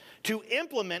pastor to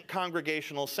implement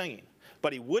congregational singing,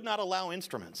 but he would not allow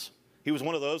instruments. He was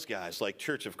one of those guys like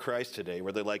Church of Christ today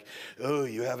where they're like, oh,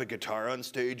 you have a guitar on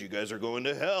stage, you guys are going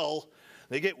to hell.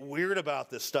 They get weird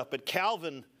about this stuff. But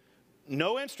Calvin,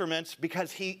 no instruments,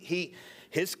 because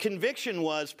his conviction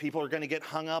was people are going to get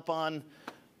hung up on,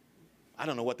 I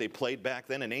don't know what they played back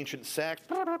then, an ancient sax,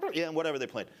 yeah, whatever they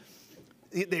played.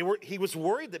 He was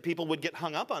worried that people would get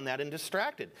hung up on that and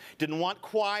distracted. Didn't want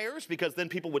choirs because then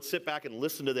people would sit back and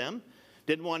listen to them.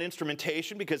 didn't want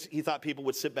instrumentation because he thought people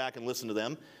would sit back and listen to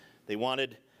them. They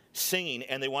wanted singing,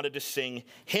 and they wanted to sing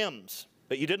hymns.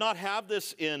 But you did not have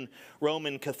this in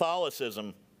Roman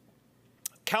Catholicism.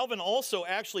 Calvin also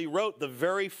actually wrote the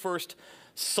very first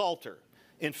Psalter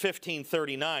in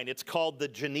 1539. It's called the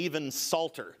Genevan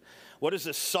Psalter. What is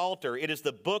a Psalter? It is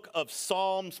the book of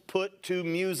psalms put to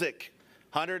music.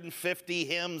 150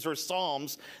 hymns or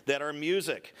psalms that are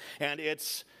music. And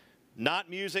it's not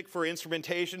music for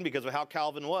instrumentation because of how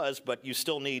Calvin was, but you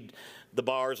still need the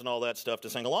bars and all that stuff to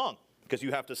sing along, because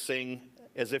you have to sing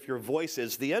as if your voice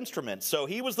is the instrument. So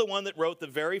he was the one that wrote the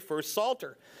very first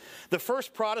Psalter. The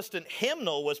first Protestant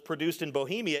hymnal was produced in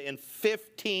Bohemia in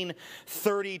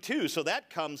 1532. So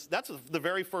that's the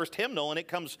very first hymnal, and it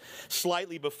comes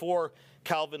slightly before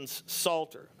Calvin's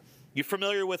Psalter. You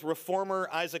familiar with Reformer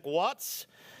Isaac Watts?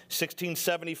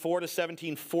 1674 to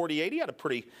 1748. He had a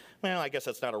pretty, well, I guess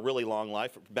that's not a really long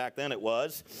life. Back then it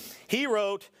was. He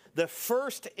wrote the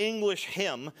first English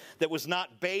hymn that was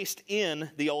not based in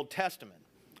the Old Testament.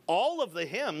 All of the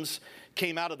hymns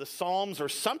came out of the Psalms or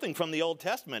something from the Old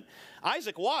Testament.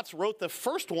 Isaac Watts wrote the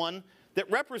first one that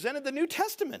represented the New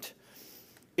Testament.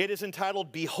 It is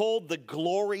entitled, "Behold the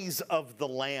Glories of the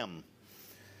Lamb."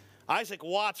 Isaac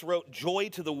Watts wrote "Joy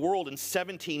to the World" in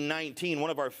 1719, one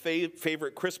of our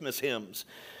favorite Christmas hymns.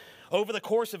 Over the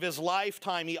course of his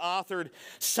lifetime, he authored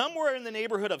somewhere in the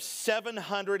neighborhood of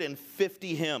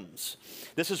 750 hymns.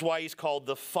 This is why he's called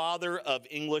the father of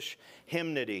English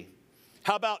hymnody.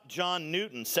 How about John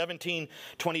Newton,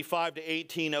 1725 to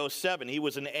 1807? He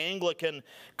was an Anglican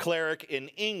cleric in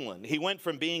England. He went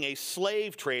from being a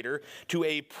slave trader to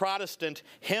a Protestant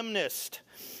hymnist.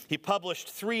 He published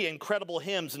 3 incredible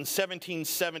hymns in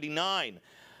 1779.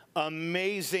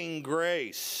 Amazing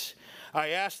Grace, I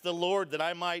asked the Lord that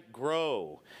I might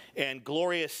grow, and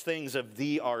glorious things of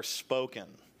thee are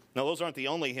spoken. Now, those aren't the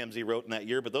only hymns he wrote in that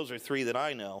year, but those are 3 that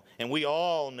I know, and we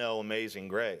all know Amazing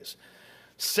Grace.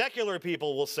 Secular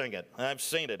people will sing it. I've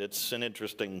seen it. It's an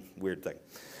interesting, weird thing.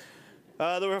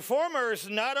 The Reformers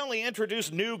not only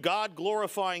introduced new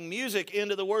God-glorifying music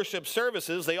into the worship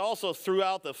services, they also threw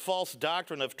out the false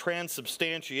doctrine of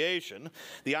transubstantiation,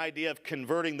 the idea of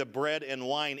converting the bread and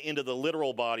wine into the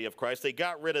literal body of Christ. They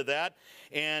got rid of that,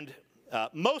 and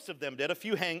most of them did. A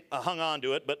few hung on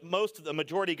to it, but the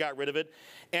majority got rid of it,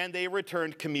 and they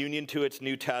returned communion to its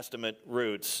New Testament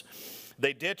roots.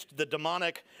 They ditched the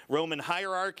demonic Roman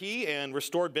hierarchy and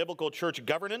restored biblical church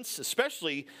governance,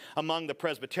 especially among the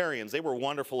Presbyterians. They were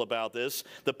wonderful about this.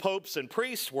 The popes and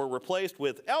priests were replaced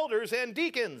with elders and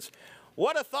deacons.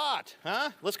 What a thought,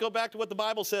 huh? Let's go back to what the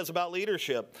Bible says about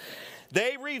leadership.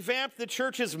 They revamped the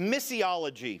church's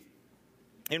missiology.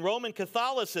 In Roman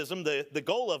Catholicism, the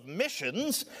goal of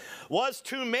missions was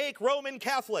to make Roman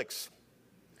Catholics.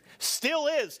 Still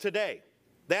is today.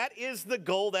 That is the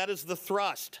goal, that is the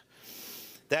thrust.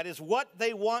 That is what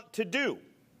they want to do.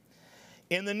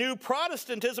 In the new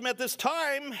Protestantism at this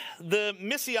time, the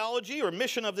missiology or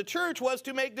mission of the church was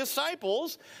to make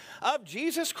disciples of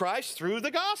Jesus Christ through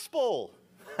the gospel.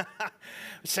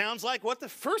 Sounds like what the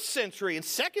 1st century and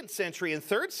 2nd century and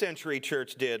 3rd century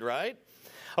church did, right?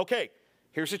 Okay,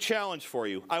 here's a challenge for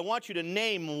you. I want you to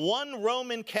name one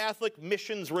Roman Catholic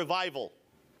missions revival.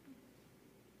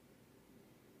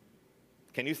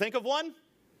 Can you think of one?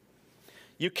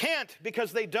 You can't,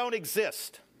 because they don't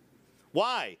exist.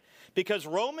 Why? Because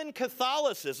Roman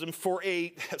Catholicism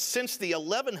since the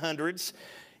 1100s,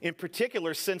 in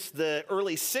particular since the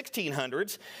early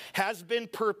 1600s, has been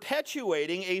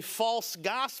perpetuating a false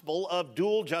gospel of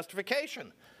dual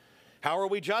justification. How are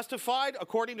we justified?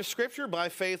 According to Scripture, by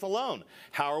faith alone.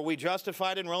 How are we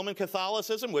justified in Roman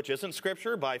Catholicism, which isn't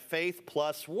Scripture? By faith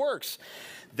plus works.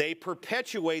 They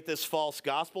perpetuate this false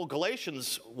gospel.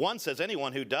 Galatians 1 says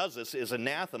anyone who does this is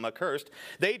anathema, cursed.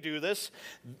 They do this.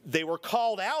 They were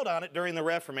called out on it during the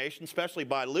Reformation, especially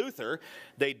by Luther.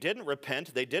 They didn't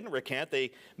repent. They didn't recant.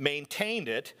 They maintained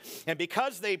it. And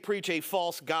because they preach a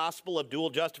false gospel of dual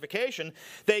justification,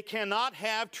 they cannot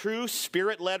have true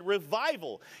Spirit-led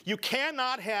revival. You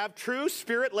cannot have true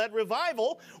Spirit-led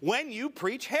revival when you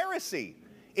preach heresy.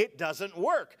 It doesn't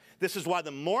work. This is why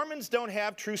the Mormons don't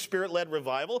have true Spirit-led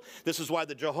revival. This is why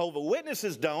the Jehovah's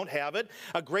Witnesses don't have it.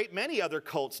 A great many other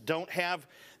cults don't have.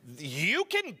 You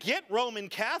can get Roman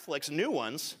Catholics, new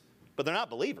ones, but they're not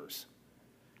believers.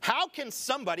 How can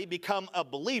somebody become a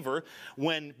believer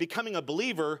when becoming a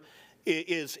believer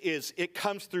it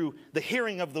comes through the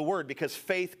hearing of the word, because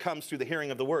faith comes through the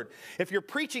hearing of the word. If you're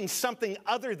preaching something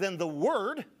other than the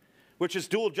word, which is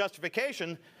dual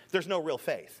justification, there's no real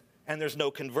faith. and there's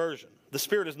no conversion. The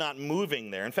Spirit is not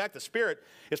moving there. In fact, the Spirit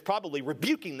is probably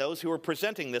rebuking those who are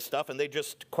presenting this stuff, and they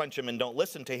just quench him and don't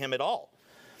listen to him at all.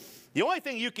 The only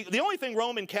thing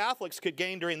Roman Catholics could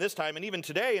gain during this time, and even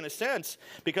today in a sense,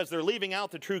 because they're leaving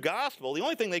out the true gospel, the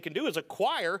only thing they can do is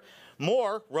acquire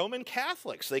more Roman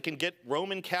Catholics. They can get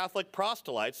Roman Catholic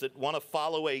proselytes that want to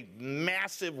follow a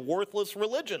massive, worthless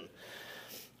religion.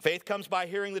 Faith comes by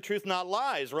hearing the truth, not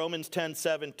lies, Romans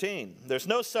 10:17. There's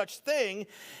no such thing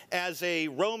as a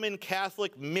Roman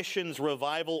Catholic missions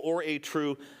revival or a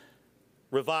true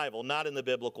revival, not in the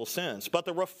biblical sense. But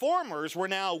the reformers were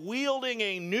now wielding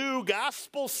a new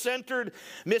gospel-centered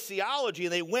missiology,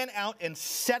 and they went out and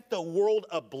set the world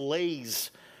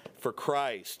ablaze for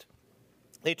Christ.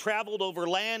 They traveled over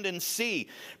land and sea,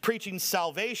 preaching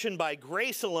salvation by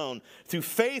grace alone, through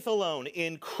faith alone,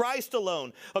 in Christ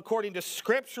alone, according to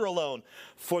Scripture alone,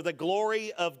 for the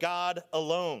glory of God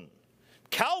alone.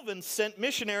 Calvin sent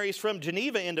missionaries from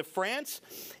Geneva into France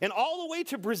and all the way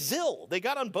to Brazil. They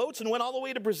got on boats and went all the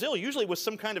way to Brazil, usually with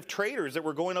some kind of traders that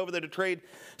were going over there to trade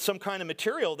some kind of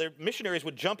material. Their missionaries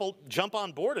would jump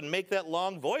on board and make that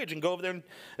long voyage and go over there and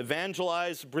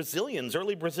evangelize Brazilians,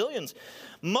 early Brazilians.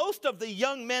 Most of the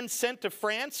young men sent to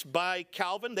France by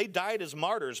Calvin, they died as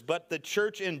martyrs, but the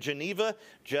church in Geneva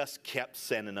just kept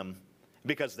sending them,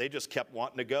 because they just kept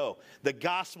wanting to go. The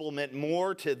gospel meant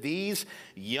more to these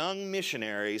young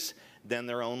missionaries than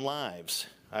their own lives.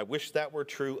 I wish that were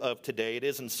true of today. It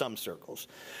is in some circles.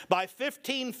 By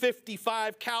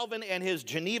 1555, Calvin and his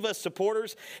Geneva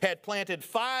supporters had planted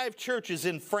 5 churches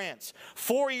in France.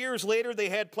 4 years later, they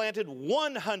had planted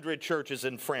 100 churches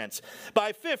in France.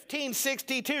 By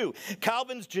 1562,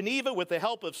 Calvin's Geneva, with the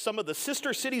help of some of the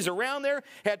sister cities around there,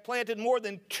 had planted more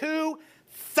than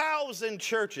 2,000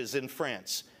 churches in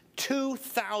France.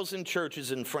 2,000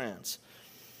 churches in France.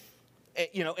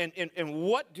 You know, and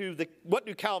what do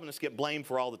Calvinists get blamed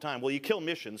for all the time? Well, you kill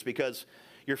missions because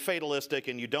you're fatalistic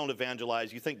and you don't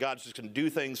evangelize. You think God's just going to do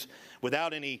things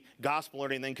without any gospel or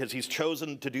anything because he's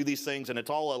chosen to do these things and it's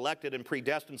all elected and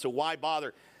predestined, so why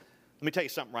bother? Let me tell you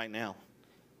something right now.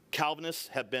 Calvinists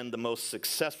have been the most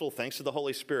successful, thanks to the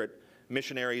Holy Spirit,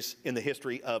 missionaries in the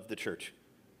history of the church.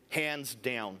 Hands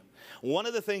down. One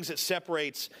of the things that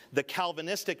separates the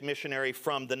Calvinistic missionary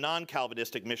from the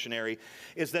non-Calvinistic missionary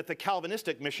is that the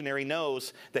Calvinistic missionary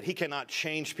knows that he cannot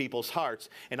change people's hearts,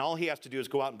 and all he has to do is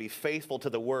go out and be faithful to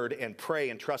the Word and pray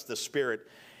and trust the Spirit,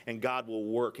 and God will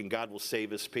work and God will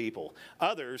save his people.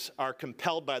 Others are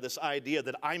compelled by this idea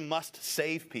that I must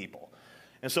save people.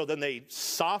 And so then they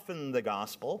soften the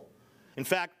gospel. In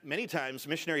fact, many times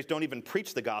missionaries don't even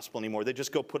preach the gospel anymore. They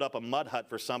just go put up a mud hut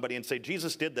for somebody and say,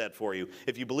 Jesus did that for you.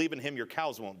 If you believe in him, your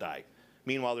cows won't die.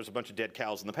 Meanwhile, there's a bunch of dead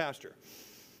cows in the pasture.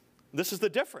 This is the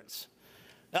difference.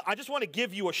 Now, I just want to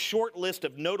give you a short list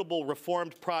of notable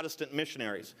Reformed Protestant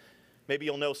missionaries. Maybe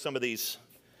you'll know some of these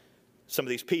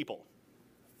people.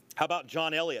 How about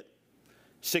John Eliot,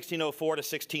 1604 to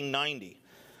 1690?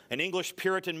 An English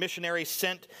Puritan missionary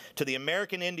sent to the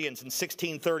American Indians in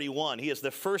 1631. He is the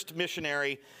first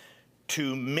missionary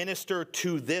to minister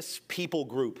to this people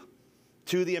group,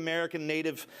 to the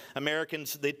Native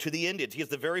Americans, to the Indians. He is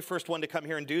the very first one to come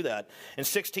here and do that. In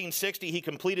 1660, he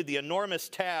completed the enormous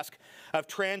task of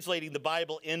translating the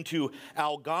Bible into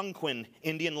Algonquin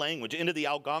Indian language,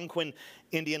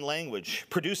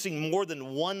 producing more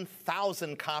than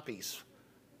 1,000 copies.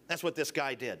 That's what this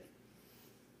guy did.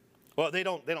 Well, they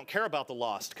don't care about the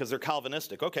lost because they're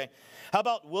Calvinistic. Okay. How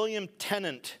about William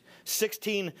Tennant,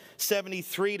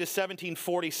 1673 to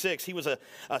 1746? He was a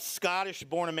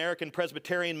Scottish-born American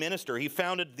Presbyterian minister. He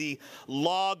founded the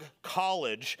Log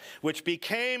College, which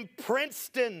became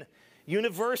Princeton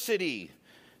University.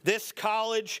 This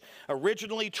college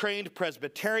originally trained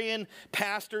Presbyterian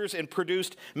pastors and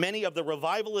produced many of the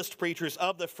revivalist preachers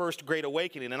of the First Great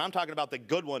Awakening. And I'm talking about the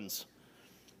good ones.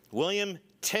 William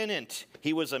Tennant,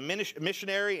 he was a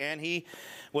missionary, and he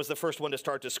was the first one to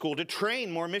start this school to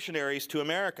train more missionaries to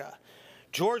America.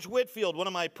 George Whitefield, one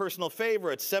of my personal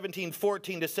favorites,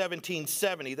 1714 to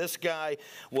 1770. This guy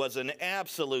was an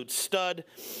absolute stud.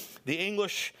 The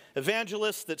English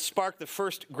evangelist that sparked the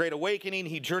First Great Awakening.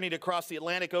 He journeyed across the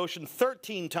Atlantic Ocean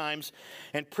 13 times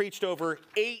and preached over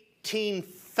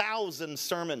 18,000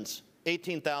 sermons.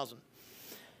 18,000.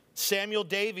 Samuel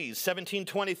Davies,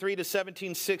 1723 to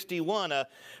 1761, a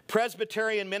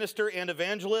Presbyterian minister and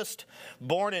evangelist.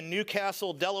 Born in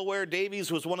Newcastle, Delaware,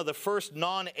 Davies was one of the first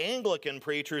non-Anglican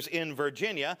preachers in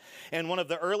Virginia and one of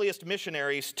the earliest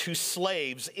missionaries to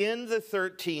slaves in the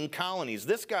 13 colonies.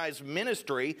 This guy's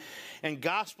ministry and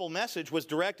gospel message was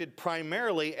directed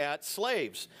primarily at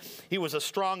slaves. He was a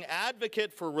strong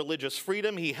advocate for religious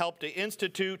freedom. He helped to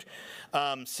institute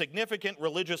significant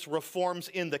religious reforms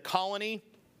in the colony.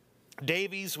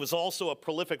 Davies was also a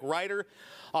prolific writer,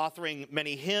 authoring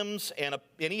many hymns, and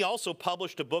he also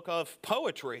published a book of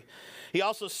poetry. He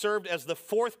also served as the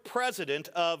 4th president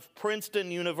of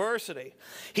Princeton University.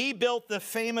 He built the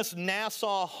famous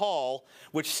Nassau Hall,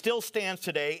 which still stands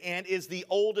today and is the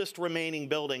oldest remaining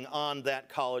building on that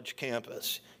college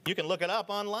campus. You can look it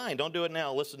up online. Don't do it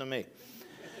now. Listen to me.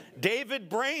 David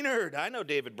Brainerd. I know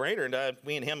David Brainerd.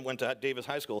 Me and him went to Davis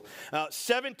High School.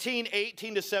 1718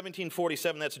 to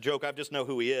 1747. That's a joke. I just know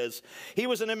who he is. He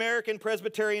was an American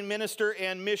Presbyterian minister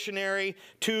and missionary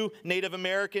to Native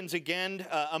Americans, again,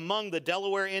 among the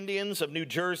Delaware Indians of New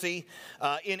Jersey.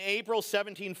 In April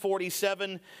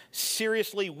 1747,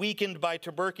 seriously weakened by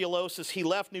tuberculosis, he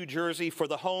left New Jersey for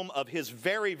the home of his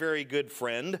very, very good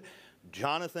friend,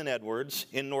 Jonathan Edwards,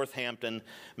 in Northampton,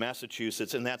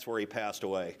 Massachusetts, and that's where he passed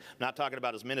away. I'm not talking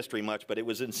about his ministry much, but it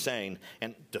was insane.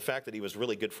 And the fact that he was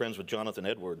really good friends with Jonathan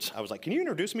Edwards, I was like, can you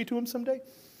introduce me to him someday?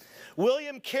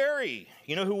 William Carey.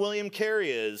 You know who William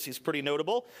Carey is? He's pretty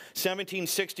notable.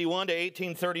 1761 to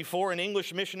 1834, an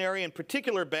English missionary and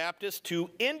particular Baptist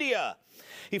to India.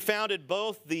 He founded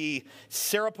both the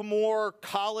Saripur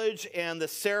College and the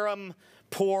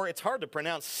Serampore, it's hard to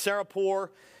pronounce, Saripur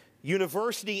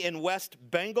University in West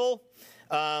Bengal.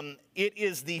 It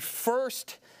is the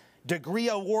first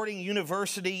degree-awarding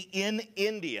university in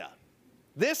India.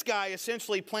 This guy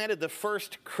essentially planted the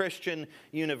first Christian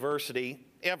university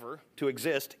ever to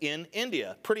exist in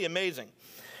India. Pretty amazing.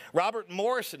 Robert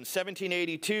Morrison,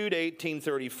 1782 to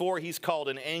 1834. He's called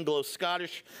an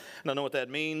Anglo-Scottish, I don't know what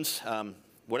that means,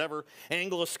 whatever,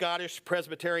 Anglo-Scottish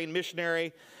Presbyterian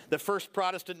missionary, the first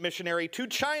Protestant missionary to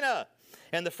China,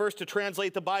 and the first to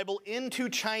translate the Bible into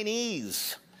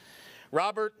Chinese.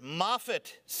 Robert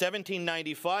Moffat,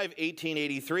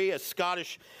 1795-1883, a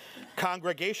Scottish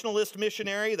Congregationalist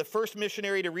missionary, the first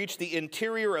missionary to reach the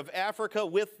interior of Africa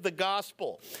with the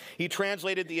gospel. He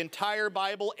translated the entire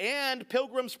Bible and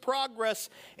Pilgrim's Progress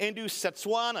into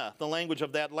Setswana, the language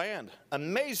of that land.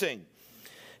 Amazing.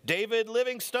 David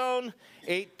Livingstone,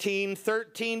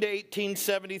 1813 to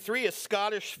 1873, a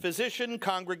Scottish physician,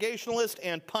 Congregationalist,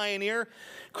 and pioneer,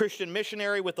 Christian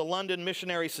missionary with the London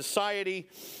Missionary Society.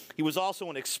 He was also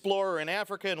an explorer in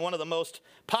Africa and one of the most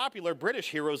popular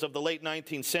British heroes of the late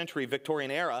 19th century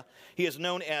Victorian era. He is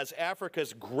known as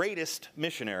Africa's greatest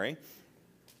missionary.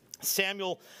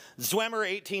 Samuel Zwemer,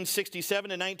 1867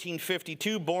 to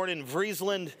 1952, born in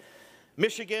Friesland,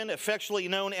 Michigan, affectionately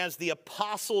known as the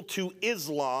Apostle to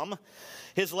Islam.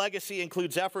 His legacy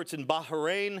includes efforts in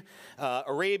Bahrain,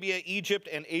 Arabia, Egypt,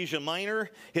 and Asia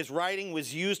Minor. His writing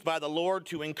was used by the Lord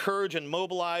to encourage and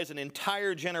mobilize an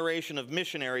entire generation of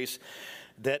missionaries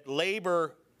that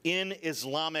labor in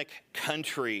Islamic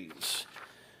countries.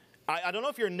 I don't know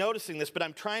if you're noticing this, but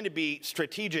I'm trying to be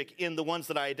strategic in the ones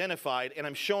that I identified, and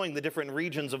I'm showing the different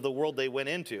regions of the world they went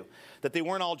into, that they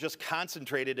weren't all just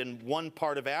concentrated in one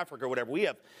part of Africa or whatever. We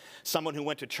have someone who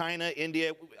went to China,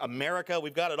 India, America.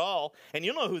 We've got it all. And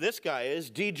you know who this guy is,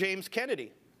 D. James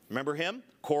Kennedy. Remember him?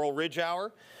 Coral Ridge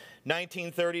Hour.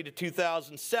 1930 to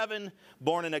 2007,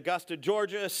 born in Augusta,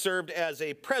 Georgia, served as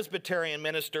a Presbyterian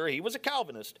minister. He was a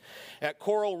Calvinist at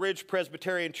Coral Ridge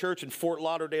Presbyterian Church in Fort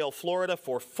Lauderdale, Florida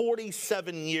for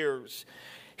 47 years.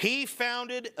 He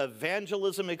founded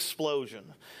Evangelism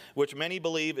Explosion, which many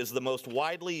believe is the most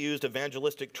widely used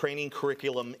evangelistic training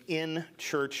curriculum in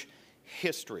church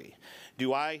history.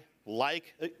 Do I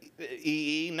like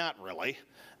EE? Not really.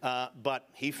 But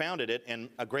he founded it, and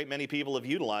a great many people have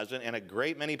utilized it, and a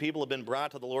great many people have been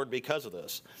brought to the Lord because of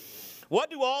this.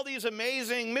 What do all these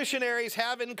amazing missionaries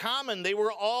have in common? They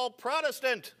were all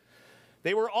Protestant.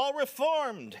 They were all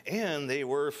Reformed, and they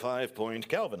were 5-point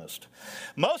Calvinist.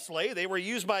 Mostly, they were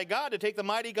used by God to take the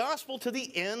mighty gospel to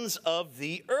the ends of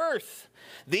the earth.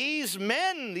 These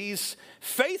men, these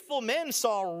faithful men,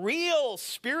 saw real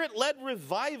spirit-led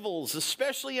revivals,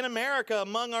 especially in America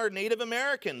among our Native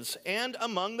Americans and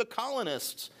among the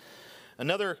colonists.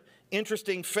 Another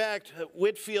interesting fact,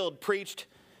 Whitefield preached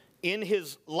in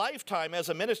his lifetime as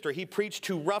a minister, he preached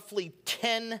to roughly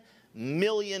 10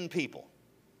 million people.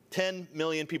 10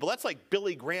 million people. That's like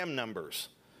Billy Graham numbers.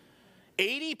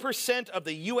 80% of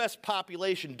the U.S.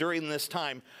 population during this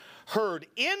time heard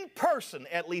in person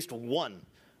at least one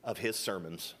of his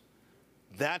sermons.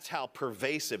 That's how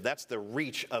pervasive, that's the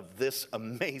reach of this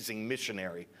amazing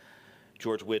missionary,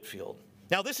 George Whitefield.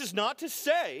 Now, this is not to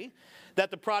say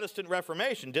that the Protestant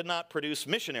Reformation did not produce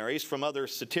missionaries from other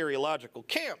soteriological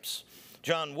camps.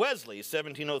 John Wesley,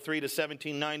 1703 to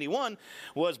 1791,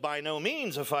 was by no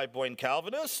means a five-point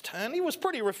Calvinist, and he was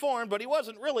pretty reformed, but he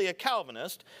wasn't really a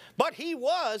Calvinist. But he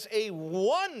was a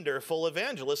wonderful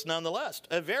evangelist nonetheless,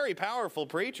 a very powerful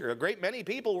preacher. A great many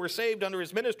people were saved under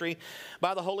his ministry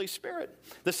by the Holy Spirit.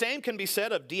 The same can be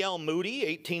said of D.L. Moody,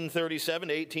 1837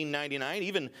 to 1899,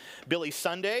 even Billy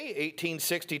Sunday,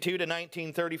 1862 to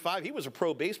 1935. He was a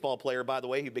pro baseball player, by the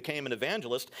way. He became an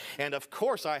evangelist. And of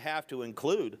course, I have to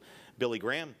include Billy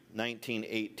Graham,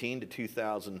 1918 to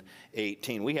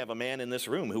 2018. We have a man in this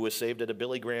room who was saved at a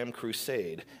Billy Graham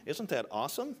crusade. Isn't that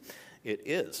awesome? It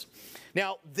is.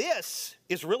 Now, this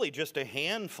is really just a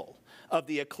handful of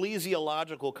the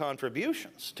ecclesiological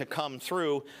contributions to come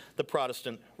through the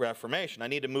Protestant Reformation. I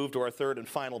need to move to our third and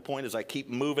final point as I keep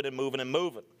moving and moving and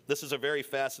moving. This is a very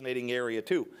fascinating area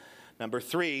too. Number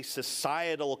 3,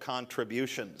 societal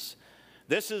contributions.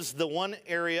 This is the one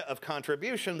area of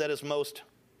contribution that is most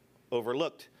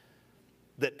overlooked,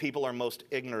 that people are most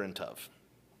ignorant of,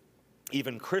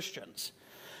 even Christians.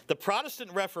 The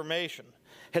Protestant Reformation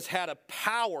has had a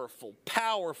powerful,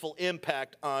 powerful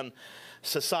impact on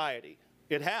society.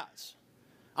 It has.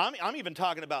 I'm even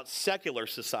talking about secular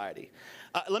society.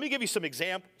 Let me give you some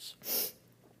examples.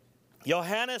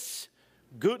 Johannes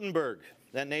Gutenberg,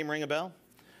 that name ring a bell?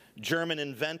 German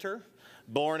inventor,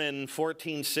 born in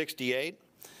 1468.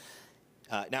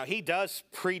 Now, he does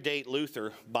predate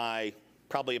Luther by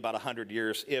probably about 100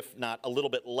 years, if not a little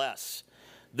bit less.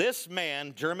 This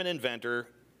man, German inventor,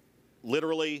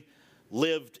 literally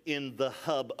lived in the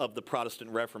hub of the Protestant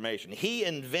Reformation. He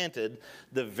invented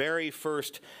the very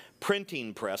first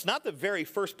printing press. Not the very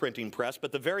first printing press,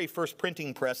 but the very first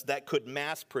printing press that could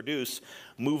mass produce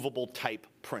movable type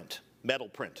print, metal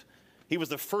print. He was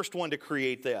the first one to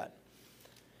create that.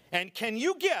 And can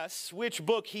you guess which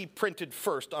book he printed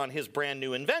first on his brand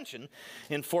new invention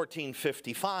in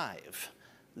 1455?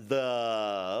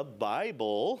 The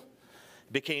Bible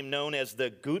became known as the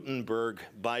Gutenberg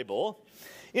Bible.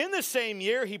 In the same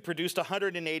year, he produced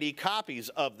 180 copies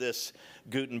of this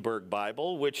Gutenberg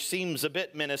Bible, which seems a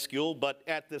bit minuscule, but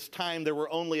at this time there were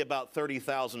only about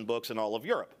 30,000 books in all of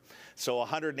Europe. So a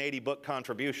 180 book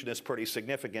contribution is pretty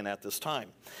significant at this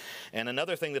time. And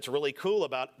another thing that's really cool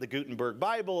about the Gutenberg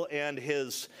Bible and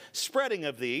his spreading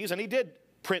of these, and he did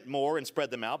print more and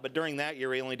spread them out, but during that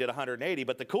year he only did 180.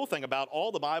 But the cool thing about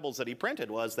all the Bibles that he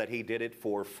printed was that he did it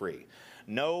for free.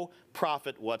 No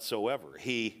profit whatsoever.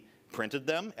 He printed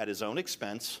them at his own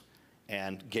expense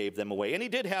and gave them away. And he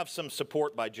did have some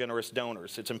support by generous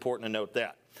donors. It's important to note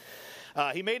that.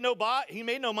 He made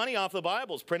no money off the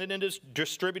Bibles, printed and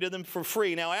distributed them for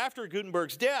free. Now, after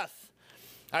Gutenberg's death,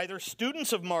 either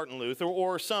students of Martin Luther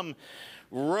or some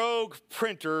rogue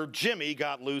printer, Jimmy,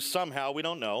 got loose somehow, we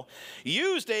don't know,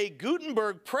 used a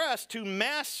Gutenberg press to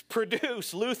mass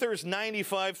produce Luther's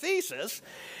 95 Theses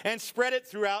and spread it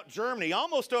throughout Germany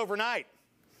almost overnight.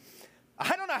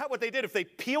 I don't know what they did, if they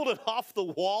peeled it off the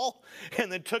wall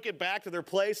and then took it back to their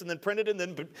place and then printed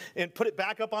it and put it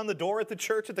back up on the door at the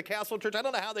church, at the Castle Church. I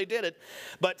don't know how they did it.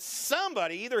 But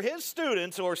somebody, either his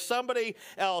students or somebody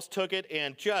else, took it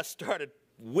and just started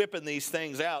whipping these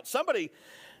things out. Somebody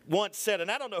once said,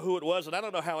 and I don't know who it was, and I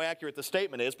don't know how accurate the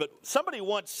statement is, but somebody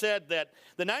once said that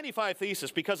the 95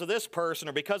 Thesis, because of this person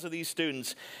or because of these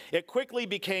students, it quickly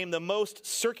became the most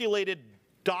circulated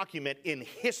document in the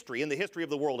history of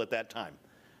the world at that time.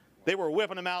 They were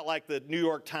whipping them out like the New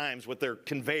York Times with their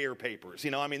conveyor papers. You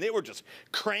know, I mean, they were just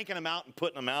cranking them out and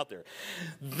putting them out there.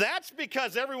 That's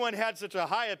because everyone had such a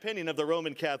high opinion of the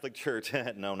Roman Catholic Church.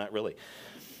 No, not really.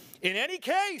 In any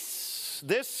case,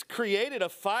 this created a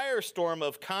firestorm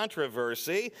of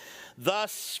controversy,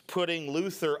 thus putting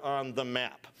Luther on the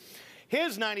map.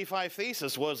 His 95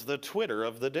 Thesis was the Twitter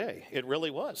of the day. It really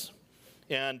was.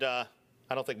 And I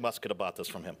don't think Musk could have bought this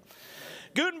from him.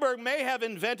 Gutenberg may have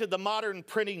invented the modern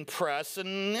printing press,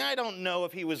 and I don't know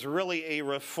if he was really a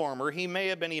reformer. He may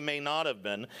have been, he may not have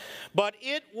been. But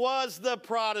it was the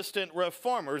Protestant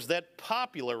reformers that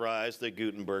popularized the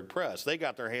Gutenberg press. They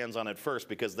got their hands on it first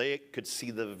because they could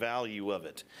see the value of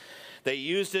it. They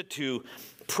used it to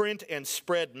print and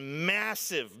spread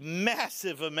massive,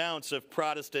 massive amounts of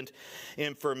Protestant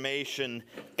information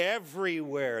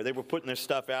everywhere. They were putting their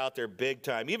stuff out there big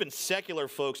time. Even secular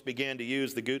folks began to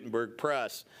use the Gutenberg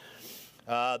press.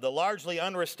 The largely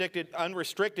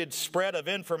unrestricted spread of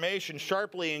information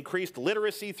sharply increased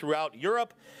literacy throughout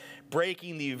Europe,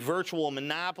 breaking the virtual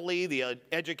monopoly the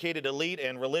educated elite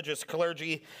and religious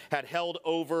clergy had held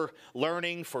over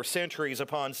learning for centuries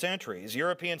upon centuries.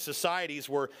 European societies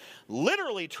were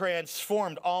literally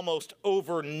transformed almost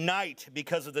overnight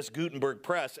because of this Gutenberg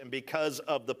press and because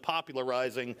of the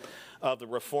popularizing of the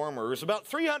reformers. About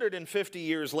 350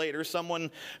 years later,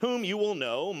 someone whom you will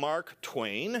know, Mark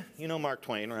Twain, you know Mark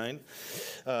Twain, right?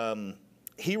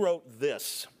 He wrote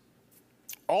this: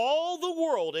 "All the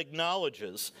world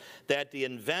acknowledges that the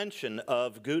invention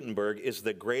of Gutenberg is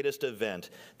the greatest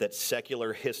event that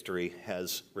secular history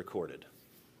has recorded."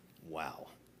 Wow.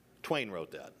 Twain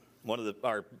wrote that, one of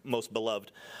our most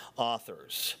beloved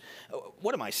authors.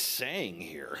 What am I saying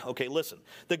here? Okay, listen.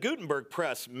 The Gutenberg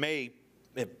press may,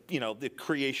 the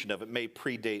creation of it may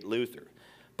predate Luther,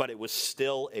 but it was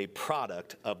still a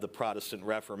product of the Protestant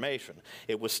Reformation.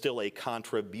 It was still a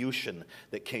contribution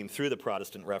that came through the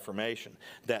Protestant Reformation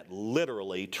that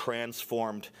literally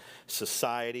transformed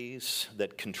societies,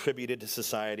 that contributed to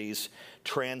societies,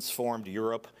 transformed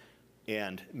Europe,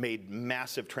 and made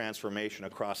massive transformation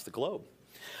across the globe.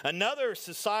 Another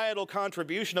societal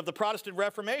contribution of the Protestant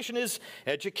Reformation is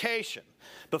education.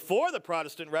 Before the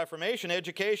Protestant Reformation,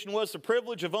 education was the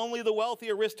privilege of only the wealthy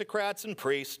aristocrats and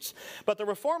priests, but the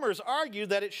Reformers argued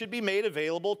that it should be made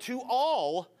available to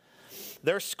all.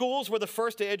 Their schools were the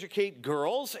first to educate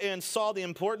girls and saw the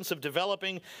importance of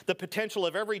developing the potential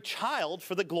of every child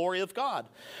for the glory of God.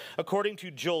 According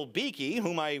to Joel Beakey,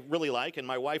 whom I really like and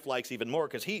my wife likes even more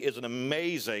because he is an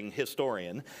amazing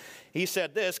historian, he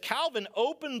said this: "Calvin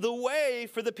opened the way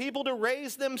for the people to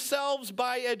raise themselves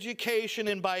by education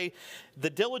and by the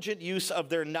diligent use of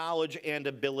their knowledge and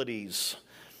abilities.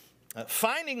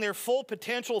 Finding their full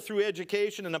potential through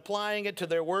education and applying it to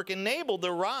their work enabled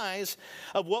the rise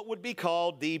of what would be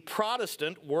called the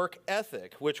Protestant work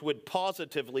ethic, which would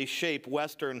positively shape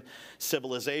Western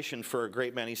civilization for a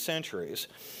great many centuries,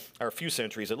 or a few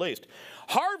centuries at least."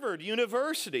 Harvard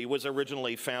University was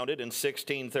originally founded in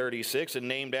 1636 and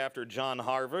named after John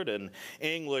Harvard, an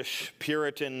English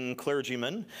Puritan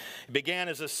clergyman. It began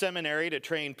as a seminary to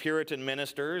train Puritan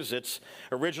ministers. Its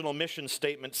original mission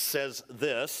statement says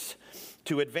this: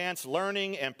 "To advance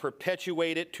learning and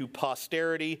perpetuate it to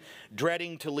posterity,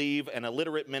 dreading to leave an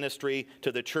illiterate ministry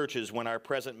to the churches when our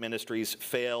present ministries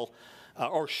fail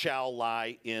or shall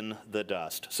lie in the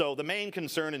dust." So the main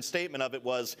concern and statement of it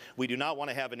was, we do not want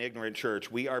to have an ignorant church.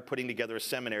 We are putting together a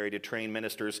seminary to train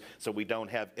ministers so we don't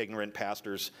have ignorant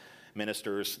pastors,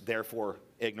 ministers, therefore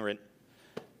ignorant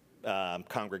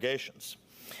congregations.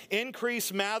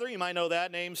 Increase Mather, you might know that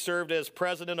name, served as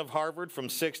president of Harvard from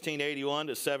 1681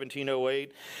 to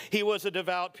 1708. He was a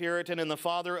devout Puritan and the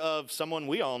father of someone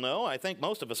we all know, I think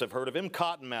most of us have heard of him,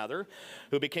 Cotton Mather,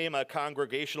 who became a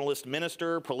Congregationalist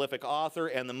minister, prolific author,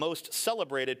 and the most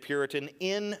celebrated Puritan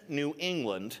in New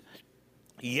England.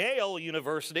 Yale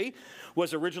University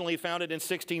was originally founded in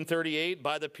 1638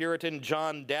 by the Puritan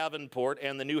John Davenport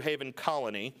and the New Haven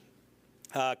Colony.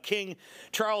 King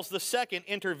Charles II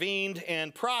intervened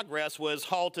and progress was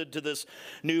halted to this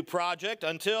new project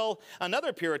until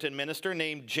another Puritan minister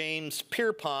named James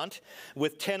Pierpont,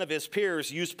 with 10 of his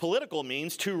peers, used political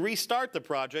means to restart the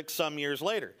project some years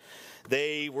later.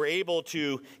 They were able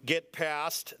to get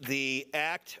past the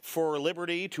Act for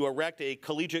Liberty to erect a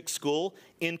collegiate school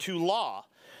into law.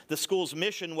 The school's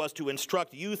mission was to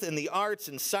instruct youth in the arts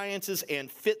and sciences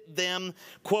and fit them,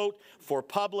 quote, "for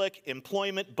public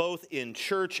employment both in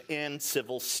church and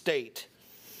civil state."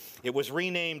 It was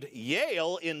renamed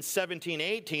Yale in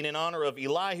 1718 in honor of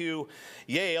Elihu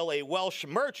Yale, a Welsh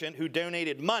merchant who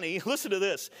donated money. Listen to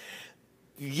this.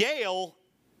 Yale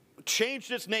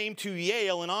changed its name to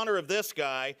Yale in honor of this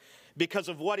guy because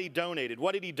of what he donated.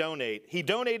 What did he donate? He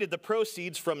donated the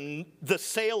proceeds from the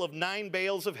sale of 9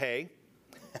 bales of hay.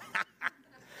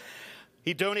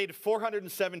 He donated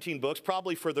 417 books,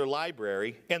 probably for their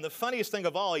library. And the funniest thing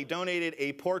of all, he donated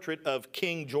a portrait of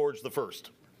King George I.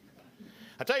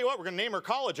 I tell you what, we're going to name our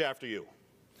college after you.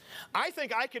 I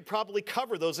think I could probably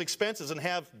cover those expenses and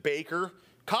have Baker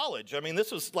College. I mean,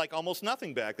 this was like almost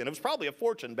nothing back then. It was probably a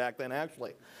fortune back then,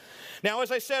 actually. Now,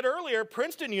 as I said earlier,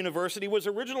 Princeton University was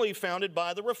originally founded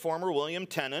by the reformer William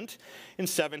Tennant in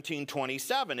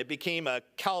 1727. It became a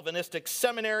Calvinistic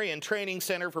seminary and training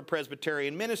center for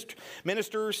Presbyterian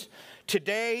ministers.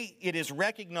 Today, it is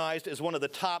recognized as one of the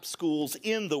top schools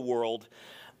in the world,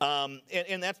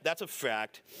 and that's a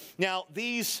fact. Now,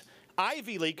 these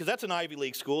Ivy League, because that's an Ivy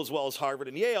League school as well as Harvard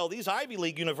and Yale, these Ivy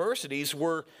League universities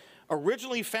were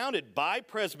originally founded by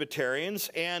Presbyterians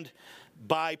and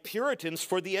by Puritans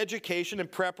for the education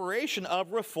and preparation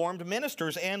of Reformed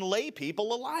ministers and lay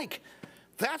people alike.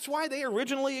 That's why they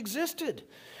originally existed.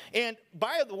 And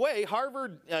by the way,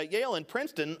 Harvard, Yale, and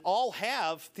Princeton all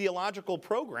have theological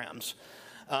programs,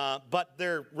 but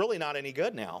they're really not any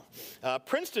good now.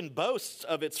 Princeton boasts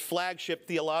of its flagship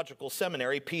theological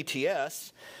seminary,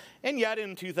 PTS, and yet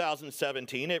in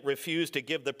 2017, it refused to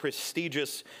give the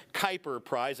prestigious Kuyper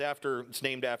Prize. It's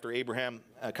named after Abraham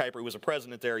Kuyper, who was a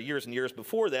president there years and years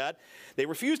before that. They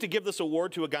refused to give this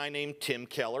award to a guy named Tim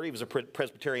Keller. He was a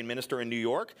Presbyterian minister in New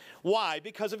York. Why?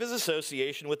 Because of his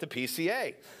association with the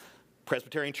PCA,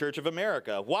 Presbyterian Church of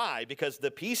America. Why? Because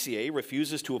the PCA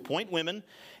refuses to appoint women,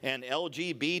 and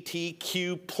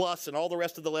LGBTQ plus and all the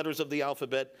rest of the letters of the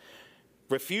alphabet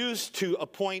refuse to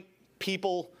appoint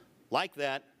people like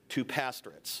that to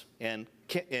pastorates. And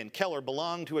Keller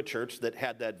belonged to a church that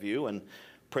had that view, and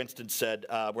Princeton said,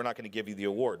 we're not going to give you the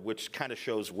award, which kind of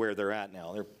shows where they're at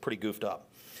now. They're pretty goofed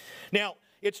up. Now,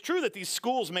 it's true that these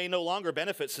schools may no longer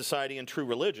benefit society in true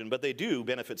religion, but they do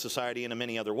benefit society in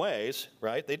many other ways,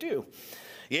 right? They do.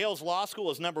 Yale's law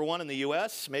school is #1 in the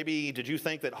U.S. Maybe did you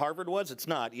think that Harvard was? It's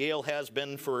not. Yale has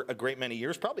been for a great many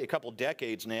years, probably a couple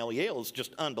decades now. Yale is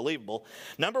just unbelievable.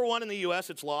 #1 in the U.S.,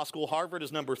 it's law school. Harvard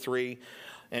is #3.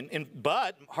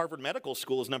 But Harvard Medical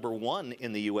School is #1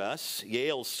 in the U.S.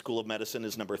 Yale's School of Medicine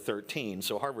is #13,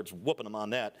 so Harvard's whooping them on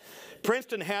that.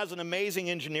 Princeton has an amazing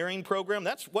engineering program.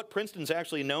 That's what Princeton's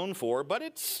actually known for, but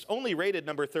it's only rated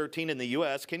 #13 in the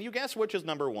U.S. Can you guess which is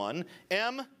 #1?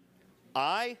 M?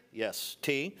 I? Yes,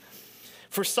 T.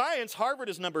 For science, Harvard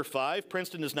is #5,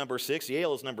 Princeton is #6,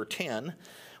 Yale is #10.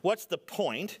 What's the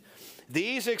point?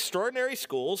 These extraordinary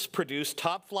schools produce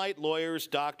top-flight lawyers,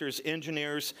 doctors,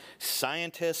 engineers,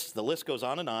 scientists, the list goes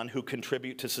on, who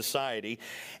contribute to society.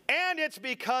 And it's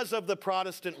because of the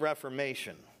Protestant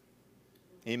Reformation.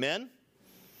 Amen?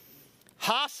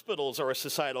 Hospitals are a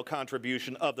societal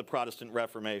contribution of the Protestant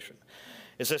Reformation.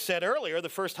 As I said earlier, the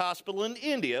first hospital in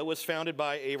India was founded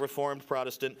by a Reformed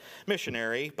Protestant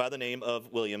missionary by the name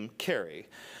of William Carey.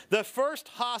 The first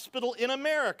hospital in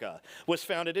America was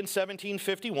founded in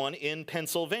 1751 in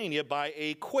Pennsylvania by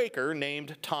a Quaker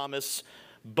named Thomas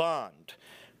Bond.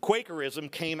 Quakerism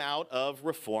came out of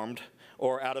Reformed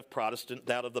or out of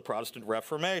the Protestant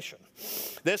Reformation.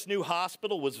 This new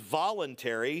hospital was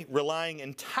voluntary, relying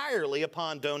entirely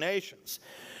upon donations.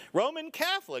 Roman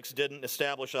Catholics didn't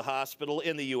establish a hospital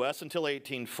in the U.S. until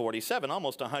 1847,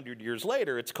 almost 100 years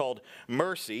later. It's called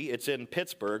Mercy. It's in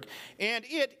Pittsburgh, and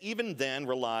it even then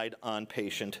relied on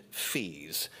patient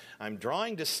fees. I'm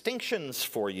drawing distinctions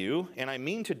for you, and I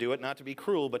mean to do it not to be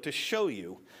cruel, but to show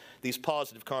you these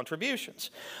positive contributions.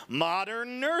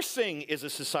 Modern nursing is a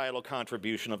societal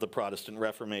contribution of the Protestant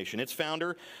Reformation. Its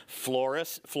founder,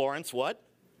 Florence what?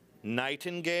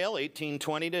 Nightingale,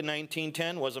 1820 to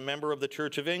 1910, was a member of the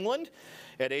Church of England.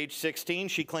 At age 16,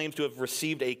 she claims to have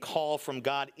received a call from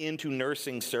God into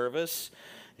nursing service.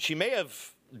 She may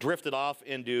have drifted off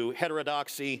into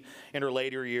heterodoxy in her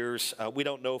later years. We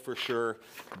don't know for sure,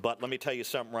 but let me tell you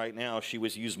something right now. She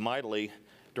was used mightily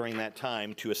during that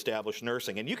time to establish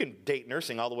nursing. And you can date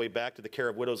nursing all the way back to the care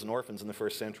of widows and orphans in the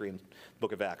first century in the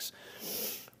book of Acts.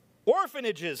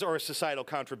 Orphanages are a societal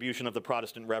contribution of the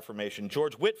Protestant Reformation.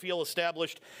 George Whitefield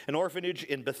established an orphanage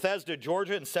in Bethesda,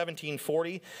 Georgia in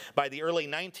 1740. By the early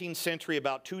 19th century,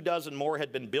 about 24 more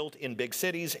had been built in big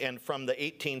cities, and from the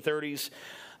 1830s,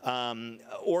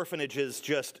 orphanages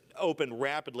just opened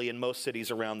rapidly in most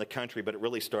cities around the country, but it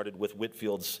really started with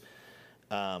Whitefield's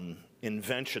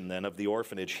invention then of the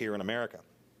orphanage here in America.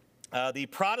 The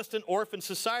Protestant Orphan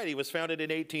Society was founded in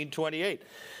 1828.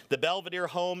 The Belvedere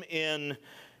Home in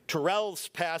Tyrrell's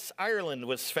Pass, Ireland,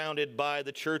 was founded by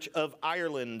the Church of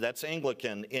Ireland, that's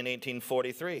Anglican, in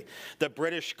 1843. The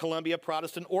British Columbia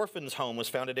Protestant Orphans Home was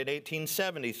founded in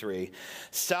 1873.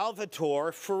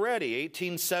 Salvatore Ferretti,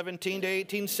 1817 to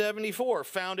 1874,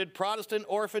 founded Protestant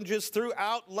orphanages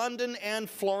throughout London and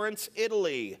Florence,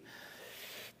 Italy.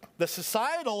 The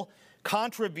societal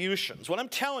contributions, what I'm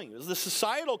telling you is the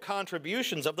societal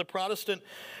contributions of the Protestant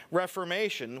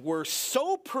Reformation were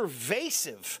so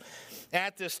pervasive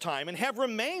at this time and have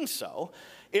remained so,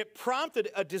 it prompted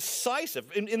a decisive,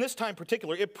 in this time in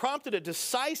particular, it prompted a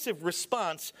decisive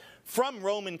response from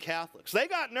Roman Catholics. They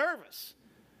got nervous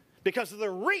because of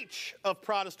the reach of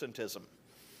Protestantism.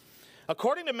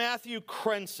 According to Matthew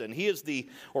Crenson, he is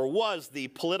was the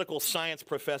political science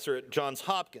professor at Johns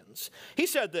Hopkins. He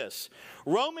said this: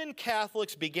 Roman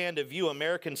Catholics began to view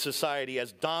American society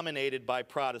as dominated by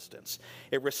Protestants.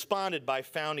 It responded by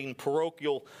founding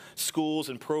parochial schools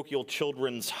and parochial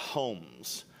children's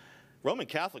homes. Roman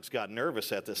Catholics got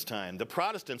nervous at this time. The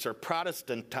Protestants are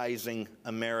Protestantizing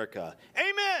America.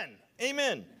 Amen.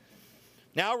 Amen.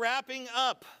 Now wrapping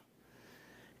up.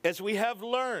 As we have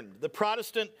learned, the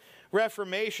Protestant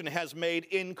Reformation has made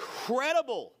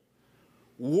incredible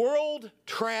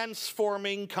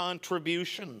world-transforming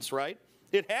contributions, right?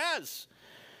 It has.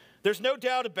 There's no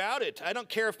doubt about it. I don't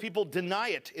care if people deny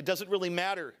it. It doesn't really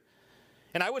matter.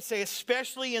 And I would say,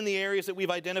 especially in the areas that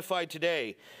we've identified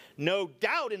today, no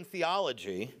doubt in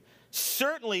theology,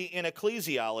 certainly in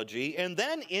ecclesiology, and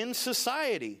then in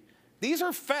society. These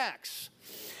are facts.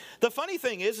 The funny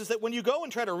thing is that when you go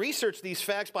and try to research these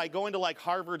facts by going to like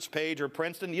Harvard's page or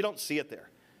Princeton, you don't see it there.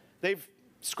 They've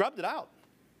scrubbed it out.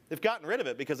 They've gotten rid of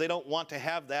it because they don't want to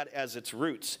have that as its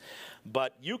roots.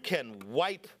 But you can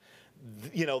wipe,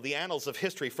 the annals of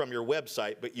history from your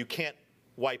website, but you can't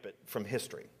wipe it from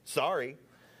history. Sorry.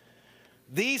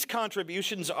 These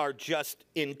contributions are just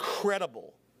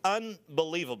incredible,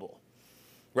 unbelievable,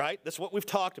 right? That's what we've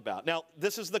talked about. Now,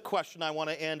 this is the question I want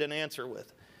to end and answer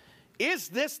with. Is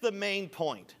this the main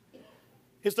point?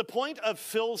 Is the point of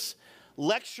Phil's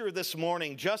lecture this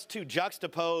morning just to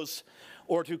juxtapose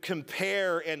or to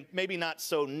compare, and maybe not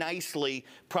so nicely,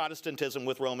 Protestantism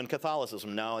with Roman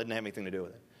Catholicism? No, it didn't have anything to do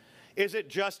with it. Is it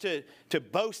just to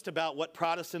boast about what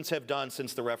Protestants have done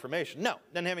since the Reformation? No,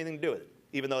 it doesn't have anything to do with it,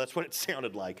 even though that's what it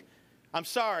sounded like. I'm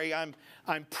sorry, I'm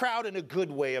proud in a good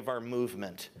way of our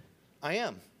movement. I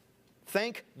am.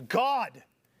 Thank God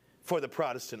for the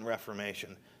Protestant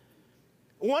Reformation.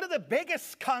 One of the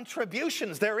biggest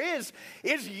contributions there is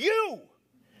you.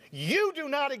 You do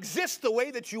not exist the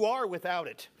way that you are without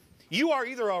it. You are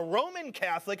either a Roman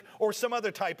Catholic or some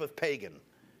other type of pagan.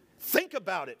 Think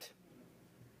about it.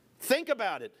 Think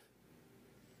about it.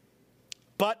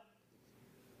 But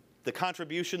the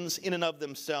contributions in and of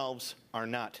themselves are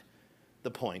not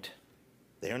the point.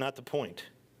 They are not the point.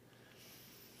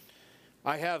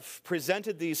 I have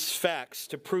presented these facts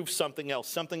to prove something else,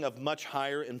 something of much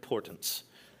higher importance.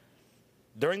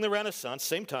 During the Renaissance,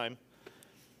 same time,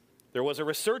 there was a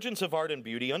resurgence of art and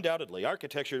beauty, undoubtedly.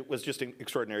 Architecture was just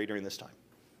extraordinary during this time.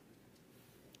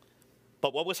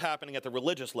 But what was happening at the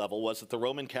religious level was that the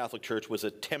Roman Catholic Church was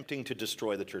attempting to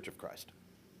destroy the Church of Christ.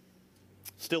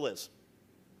 Still is.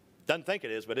 Doesn't think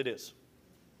it is, but it is.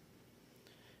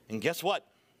 And guess what?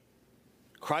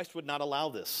 Christ would not allow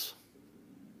this.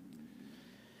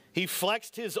 He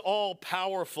flexed his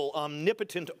all-powerful,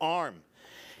 omnipotent arm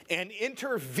and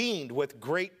intervened with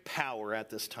great power at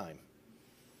this time.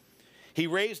 He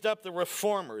raised up the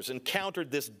reformers and countered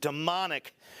this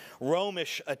demonic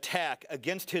Romish attack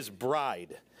against his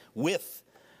bride with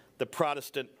the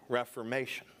Protestant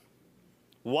Reformation.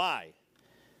 Why?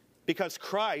 Because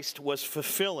Christ was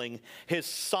fulfilling his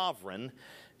sovereign,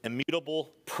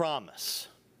 immutable promise.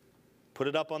 Put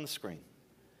it up on the screen.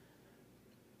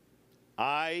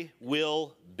 I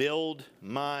will build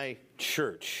my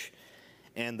church,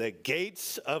 and the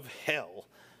gates of hell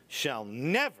shall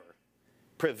never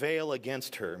prevail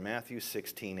against her. Matthew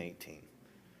 16:18.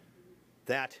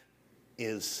 That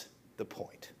is the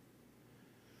point.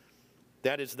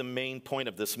 That is the main point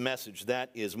of this message. That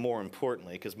is, more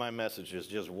importantly, because my message is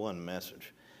just one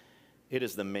message, it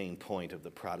is the main point of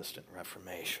the Protestant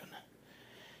Reformation.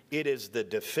 It is the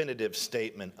definitive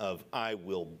statement of, I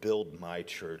will build my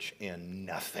church, and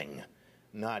nothing,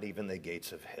 not even the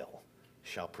gates of hell,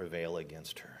 shall prevail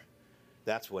against her.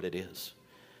 That's what it is.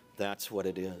 That's what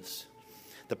it is.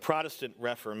 The Protestant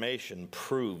Reformation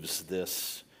proves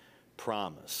this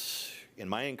promise. And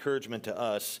my encouragement to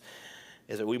us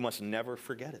is that we must never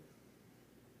forget it.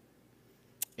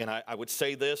 And I would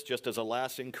say this just as a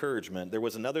last encouragement. There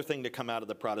was another thing to come out of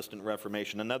the Protestant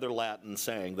Reformation, another Latin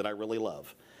saying that I really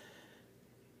love.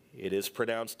 It is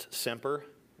pronounced semper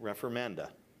reformanda.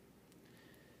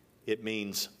 It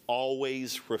means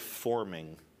always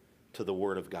reforming to the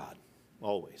Word of God.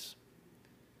 Always.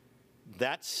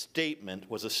 That statement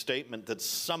was a statement that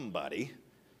somebody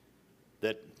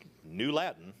that knew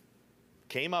Latin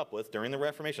came up with during the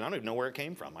Reformation. I don't even know where it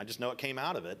came from. I just know it came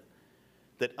out of it.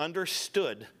 That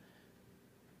understood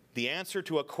the answer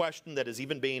to a question that is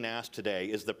even being asked today: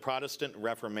 is the Protestant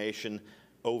Reformation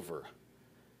over?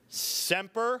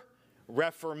 Semper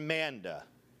reformanda.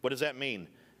 What does that mean?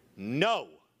 No,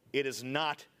 it is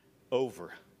not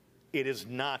over. It is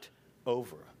not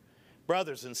over.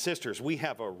 Brothers and sisters, we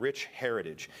have a rich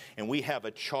heritage, and we have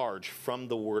a charge from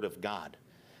the Word of God.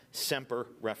 Semper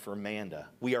reformanda.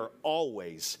 We are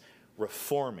always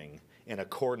reforming in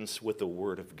accordance with the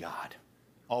Word of God.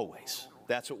 Always.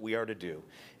 That's what we are to do.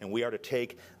 And we are to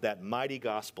take that mighty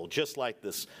gospel, just like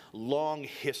this long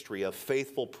history of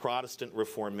faithful Protestant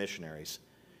Reformed missionaries,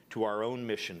 to our own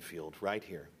mission field right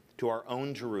here, to our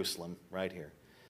own Jerusalem right here.